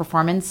who has a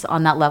performance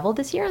on that level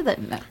this year? That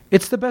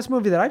It's the best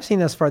movie that I've seen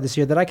thus far this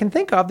year that I can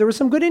think of. There were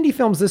some good indie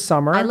films this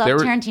summer. I love There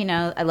were-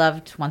 Tarantino. I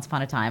loved Once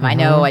Upon a Time. I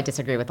know I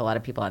disagree with a lot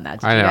of people on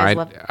that. Did I you guys know.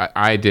 love?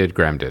 I did.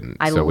 Graham didn't.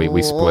 I So we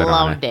split on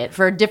loved it. it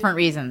for different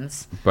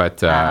reasons. But,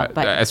 but-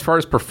 as far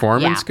as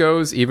performance Yeah.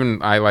 goes, even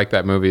I like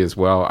that movie as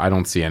well. I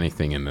don't see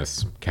anything in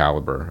this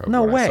caliber. Of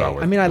No what way. I saw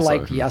with- I mean, I saw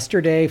liked with-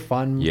 Yesterday,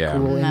 fun, Yeah.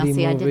 cool No, indie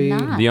see, I did movie.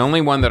 not. The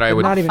only one that I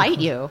would not even Fight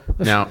you.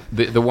 now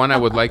the one I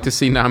would like to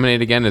see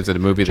nominated again is a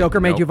movie Joker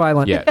that made you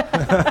violent. Yeah,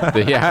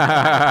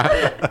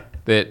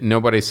 that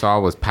nobody saw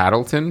was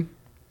Paddleton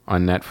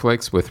on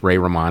Netflix with Ray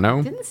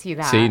Romano. Didn't see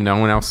that. See, no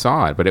one else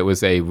saw it, but it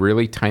was a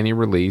really tiny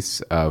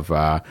release of,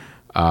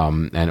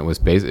 and it was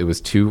it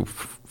was two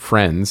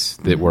friends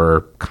that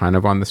were kind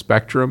of on the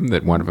spectrum.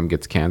 That one of them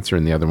gets cancer,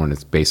 and the other one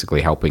is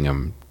basically helping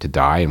him to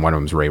die, and one of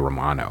them is Ray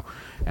Romano.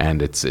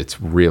 And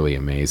it's really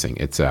amazing.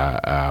 It's You're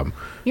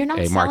not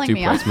a Mark selling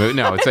me on- Duplass movie.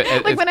 No, it's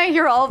Like, when I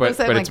hear all of but, this,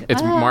 I'm but like,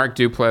 it's Mark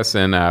Duplass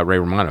and Ray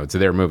Romano. It's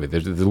their movie. They're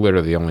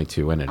literally the only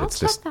two in it. I'll It's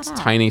check this that out.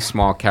 tiny,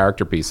 small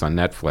character piece on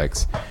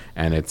Netflix,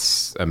 and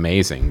it's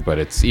amazing. But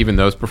it's even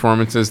those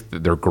performances,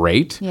 they're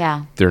great.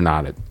 Yeah. They're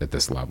not at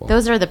this level.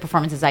 Those are the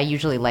performances I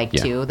usually like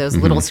Yeah. too. Those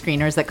little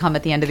screeners that come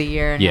at the end of the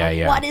year. And Yeah,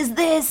 you're yeah. like, what is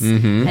this?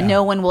 And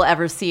no one will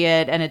ever see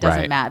it, and it doesn't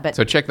Right. matter. But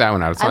So check that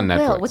one out. It's I on will.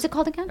 Netflix. What's it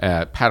called again?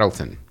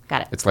 Paddleton.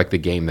 Got it. It's like the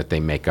game that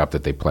they make up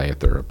that they play at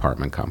their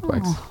apartment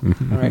complex. Oh.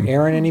 All right,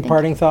 Aaron, any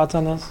parting thoughts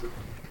on this?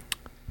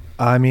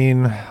 I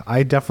mean,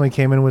 I definitely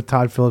came in with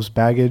Todd Phillips'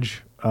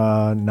 baggage,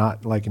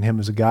 not liking him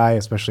as a guy,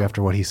 especially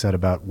after what he said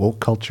about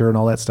woke culture and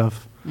all that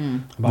stuff,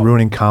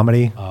 ruining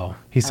comedy. Oh.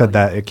 He said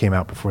that it came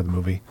out before the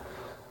movie.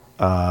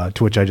 To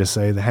which I just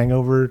say, The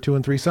Hangover 2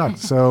 and 3 sucked.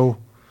 So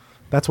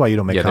that's why you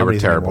don't make Yeah, they were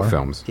comedies terrible anymore.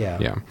 films. Yeah.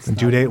 Yeah. And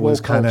Due Date was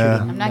Woke culture kind of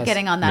didn't- I'm not Yes.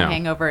 getting on that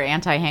No.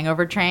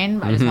 anti-hangover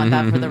train. I just want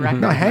that for the record.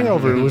 no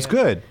Hangover. It was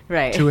good.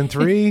 Right. 2 and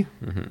 3,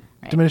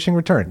 diminishing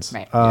returns.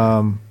 Right.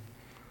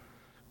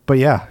 But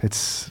yeah,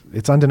 it's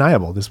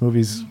undeniable. This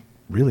movie's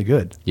really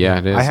good. Yeah,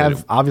 it is. I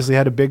have obviously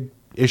had a big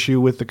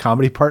issue with the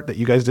comedy part that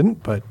you guys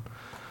didn't, but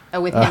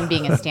With him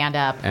being a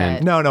stand-up.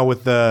 And- no,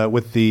 with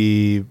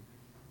the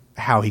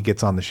how he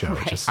gets on the show.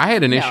 It just- I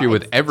had an No, issue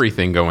with it's-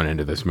 everything going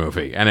into this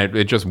movie, and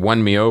it just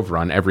won me over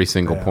on every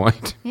single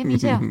point. Yeah, me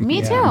too.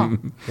 Me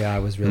too. Yeah, I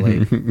was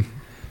really,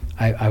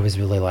 I was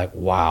really like,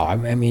 wow. I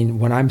mean,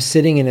 when I'm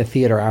sitting in a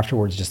theater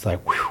afterwards, just like,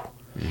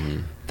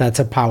 whew, that's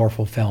a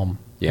powerful film.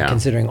 Yeah.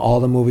 Considering all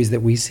the movies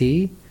that we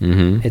see,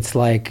 it's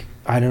like,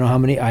 I don't know how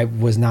many, I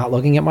was not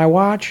looking at my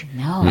watch.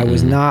 No. I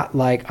was not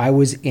like, I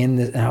was in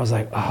this, and I was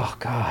like, oh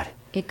God.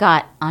 It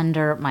got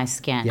under my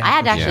skin. Yeah. I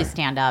had to actually Yeah.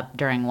 stand up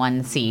during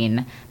one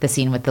scene, the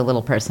scene with the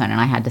little person, and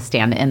I had to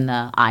stand in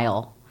the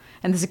aisle.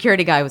 And the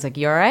security guy was like,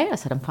 "You all right?" I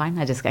said, "I'm fine.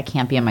 I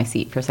can't be in my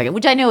seat for a second,"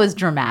 which I know is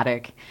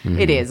dramatic.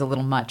 It is a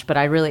little much, but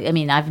I've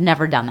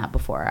never done that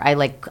before.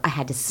 I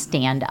had to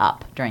stand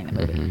up during the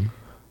movie.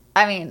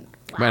 I mean,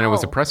 And it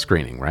was a wow. press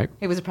screening, right?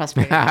 It was a press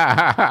screening.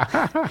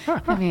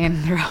 I mean,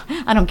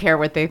 I don't care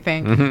what they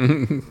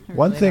think.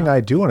 One thing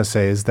I do want to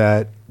say is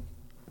that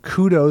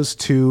kudos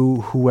to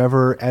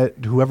whoever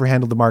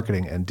handled the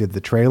marketing and did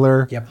the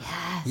trailer. Yep.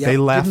 They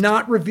left. Did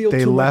not reveal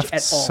They too left much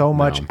at all. so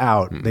much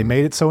out. They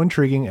made it so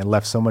intriguing and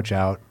left so much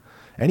out.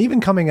 And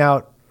even coming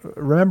out,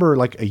 remember,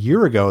 like a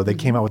year ago, they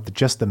came out with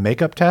just the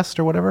makeup test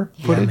or whatever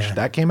footage man.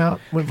 that came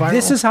out, went viral.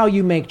 This is how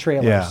you make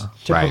trailers Yeah.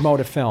 to Right. promote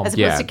a film. As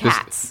opposed to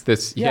Cats.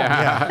 This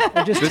Yeah.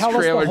 Or just tell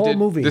us the whole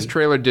movie. This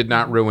trailer did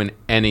not ruin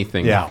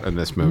anything Yeah. in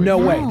this movie. No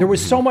way. There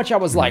was so much I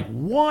was like,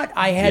 what?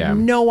 I had Yeah.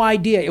 no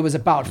idea. It was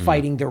about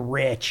fighting the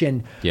rich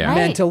and Yeah. Right.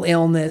 mental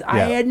illness. I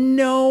Yeah. had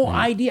no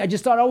idea. I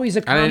just thought, oh, he's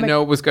a I comic. didn't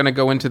know it was going to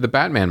go into the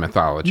Batman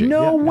mythology.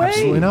 No way.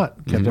 Absolutely not.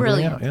 Kept everything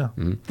Brilliant. out,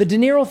 yeah. The De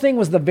Niro thing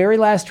was the very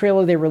last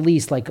trailer they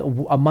released, like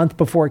a month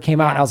before it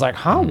came out. And I was like,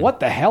 huh, what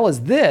the hell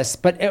is this?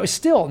 But it was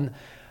still.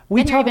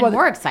 We And you're talk even about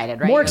more excited,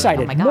 right? More You're like,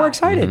 excited. oh my More God.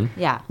 excited.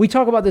 Yeah. We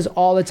talk about this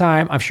all the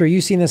time. I'm sure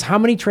you've seen this. How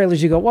many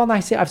trailers you go, well,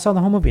 I saw the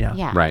whole movie now.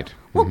 Yeah. Right.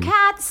 Well,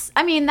 Cats,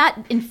 I mean, that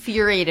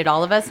infuriated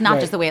all of us, not Right.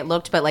 just the way it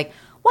looked, but like,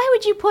 why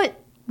would you put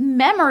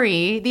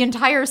Memory, the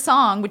entire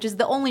song, which is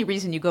the only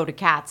reason you go to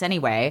Cats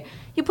anyway,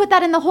 you put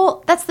that in the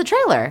whole. That's the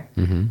trailer.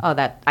 Oh,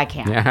 that I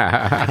can't.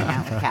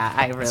 I can't.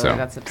 I really.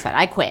 That's upset.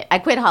 I quit. I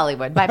quit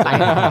Hollywood. Bye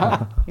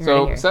bye.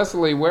 So,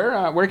 Cecily,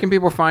 where can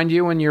people find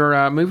you and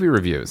your movie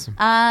reviews?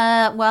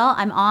 Well,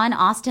 I'm on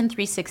Austin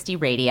 360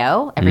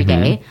 Radio every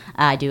day.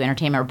 I do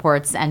entertainment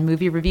reports and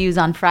movie reviews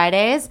on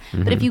Fridays.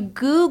 But if you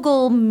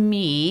Google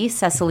me,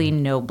 Cecily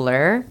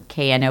Knobler,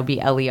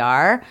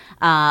 Knobler,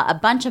 a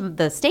bunch of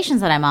the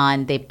stations that I'm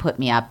on, they put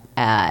me up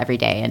every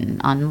day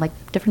and on like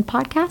different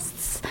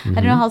podcasts. I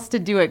don't know how else to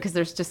do it because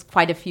there's just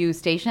quite a few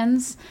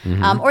stations.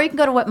 Or you can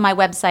go to my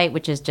website,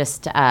 which is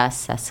just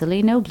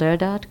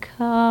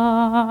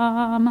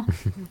CecilyKnobler.com.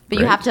 But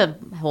you have to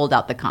hold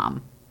out the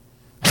com.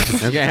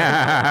 Okay. You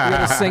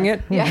gotta sing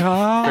it.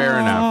 Fair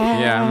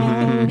enough.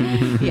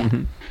 Yeah. Yeah.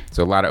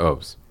 So a lot of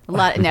O's. No,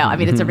 I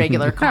mean, it's a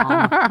regular com.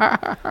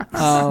 I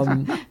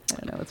don't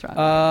know what's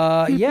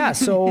wrong. Yeah,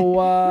 so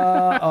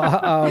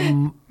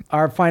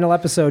our final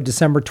episode,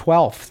 December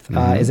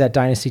 12th, is at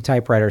Dynasty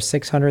Typewriter,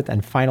 600th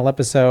and final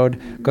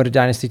episode. Go to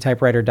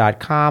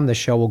dynastytypewriter.com. The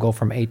show will go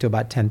from 8 to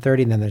about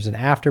 10:30, and then there's an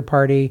after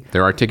party.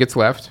 There are tickets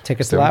left.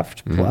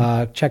 Left.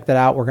 Check that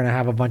out. We're going to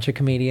have a bunch of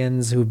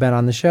comedians who've been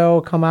on the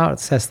show come out.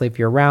 Cecily, if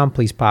you're around,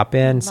 please pop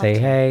in, say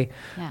hey.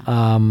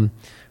 Yeah.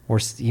 We're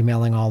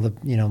emailing all the,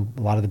 a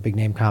lot of the big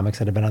name comics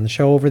that have been on the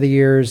show over the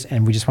years,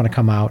 and we just want to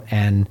come out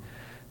and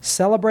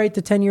celebrate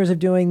the 10 years of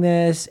doing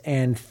this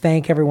and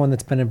thank everyone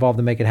that's been involved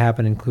to make it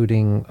happen,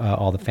 including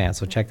all the fans.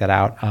 So check that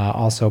out.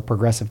 Also,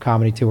 Progressive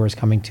Comedy Tour is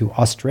coming to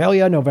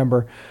Australia,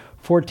 November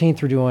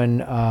 14th. We're doing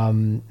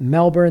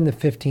Melbourne, the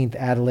 15th,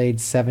 Adelaide,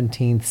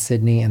 17th,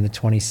 Sydney, and the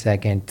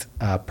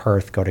 22nd,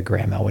 Perth. Go to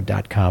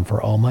grahamelwood.com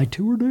for all my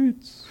tour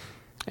dates.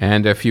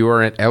 And if you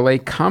are at LA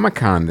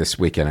Comic-Con this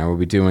weekend, I will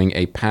be doing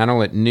a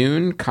panel at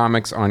noon,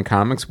 Comics on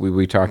Comics. We will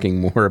be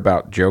talking more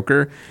about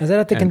Joker. Is that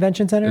at the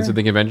Convention Center? It's at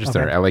the Convention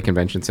Center, LA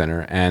Convention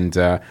Center. And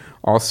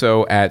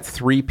also at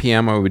 3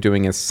 p.m., I will be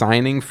doing a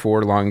signing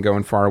for Long Ago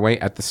and Far Away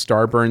at the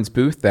Starburns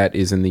booth. That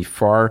is in the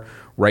far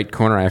right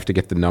corner. I have to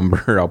get the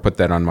number. I'll put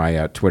that on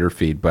my Twitter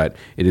feed. But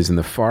it is in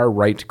the far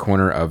right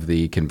corner of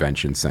the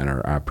Convention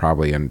Center,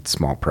 probably in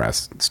small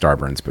press,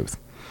 Starburns booth.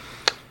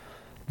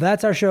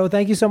 That's our show.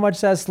 Thank you so much,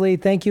 Cecily.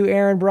 Thank you,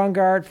 Aaron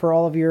Brungart, for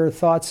all of your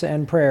thoughts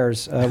and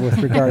prayers with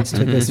regards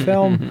to this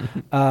film.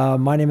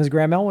 My name is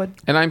Graham Elwood.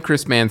 And I'm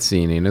Chris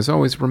Mancini. And as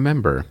always,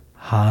 remember,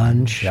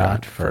 Han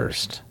shot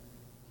first.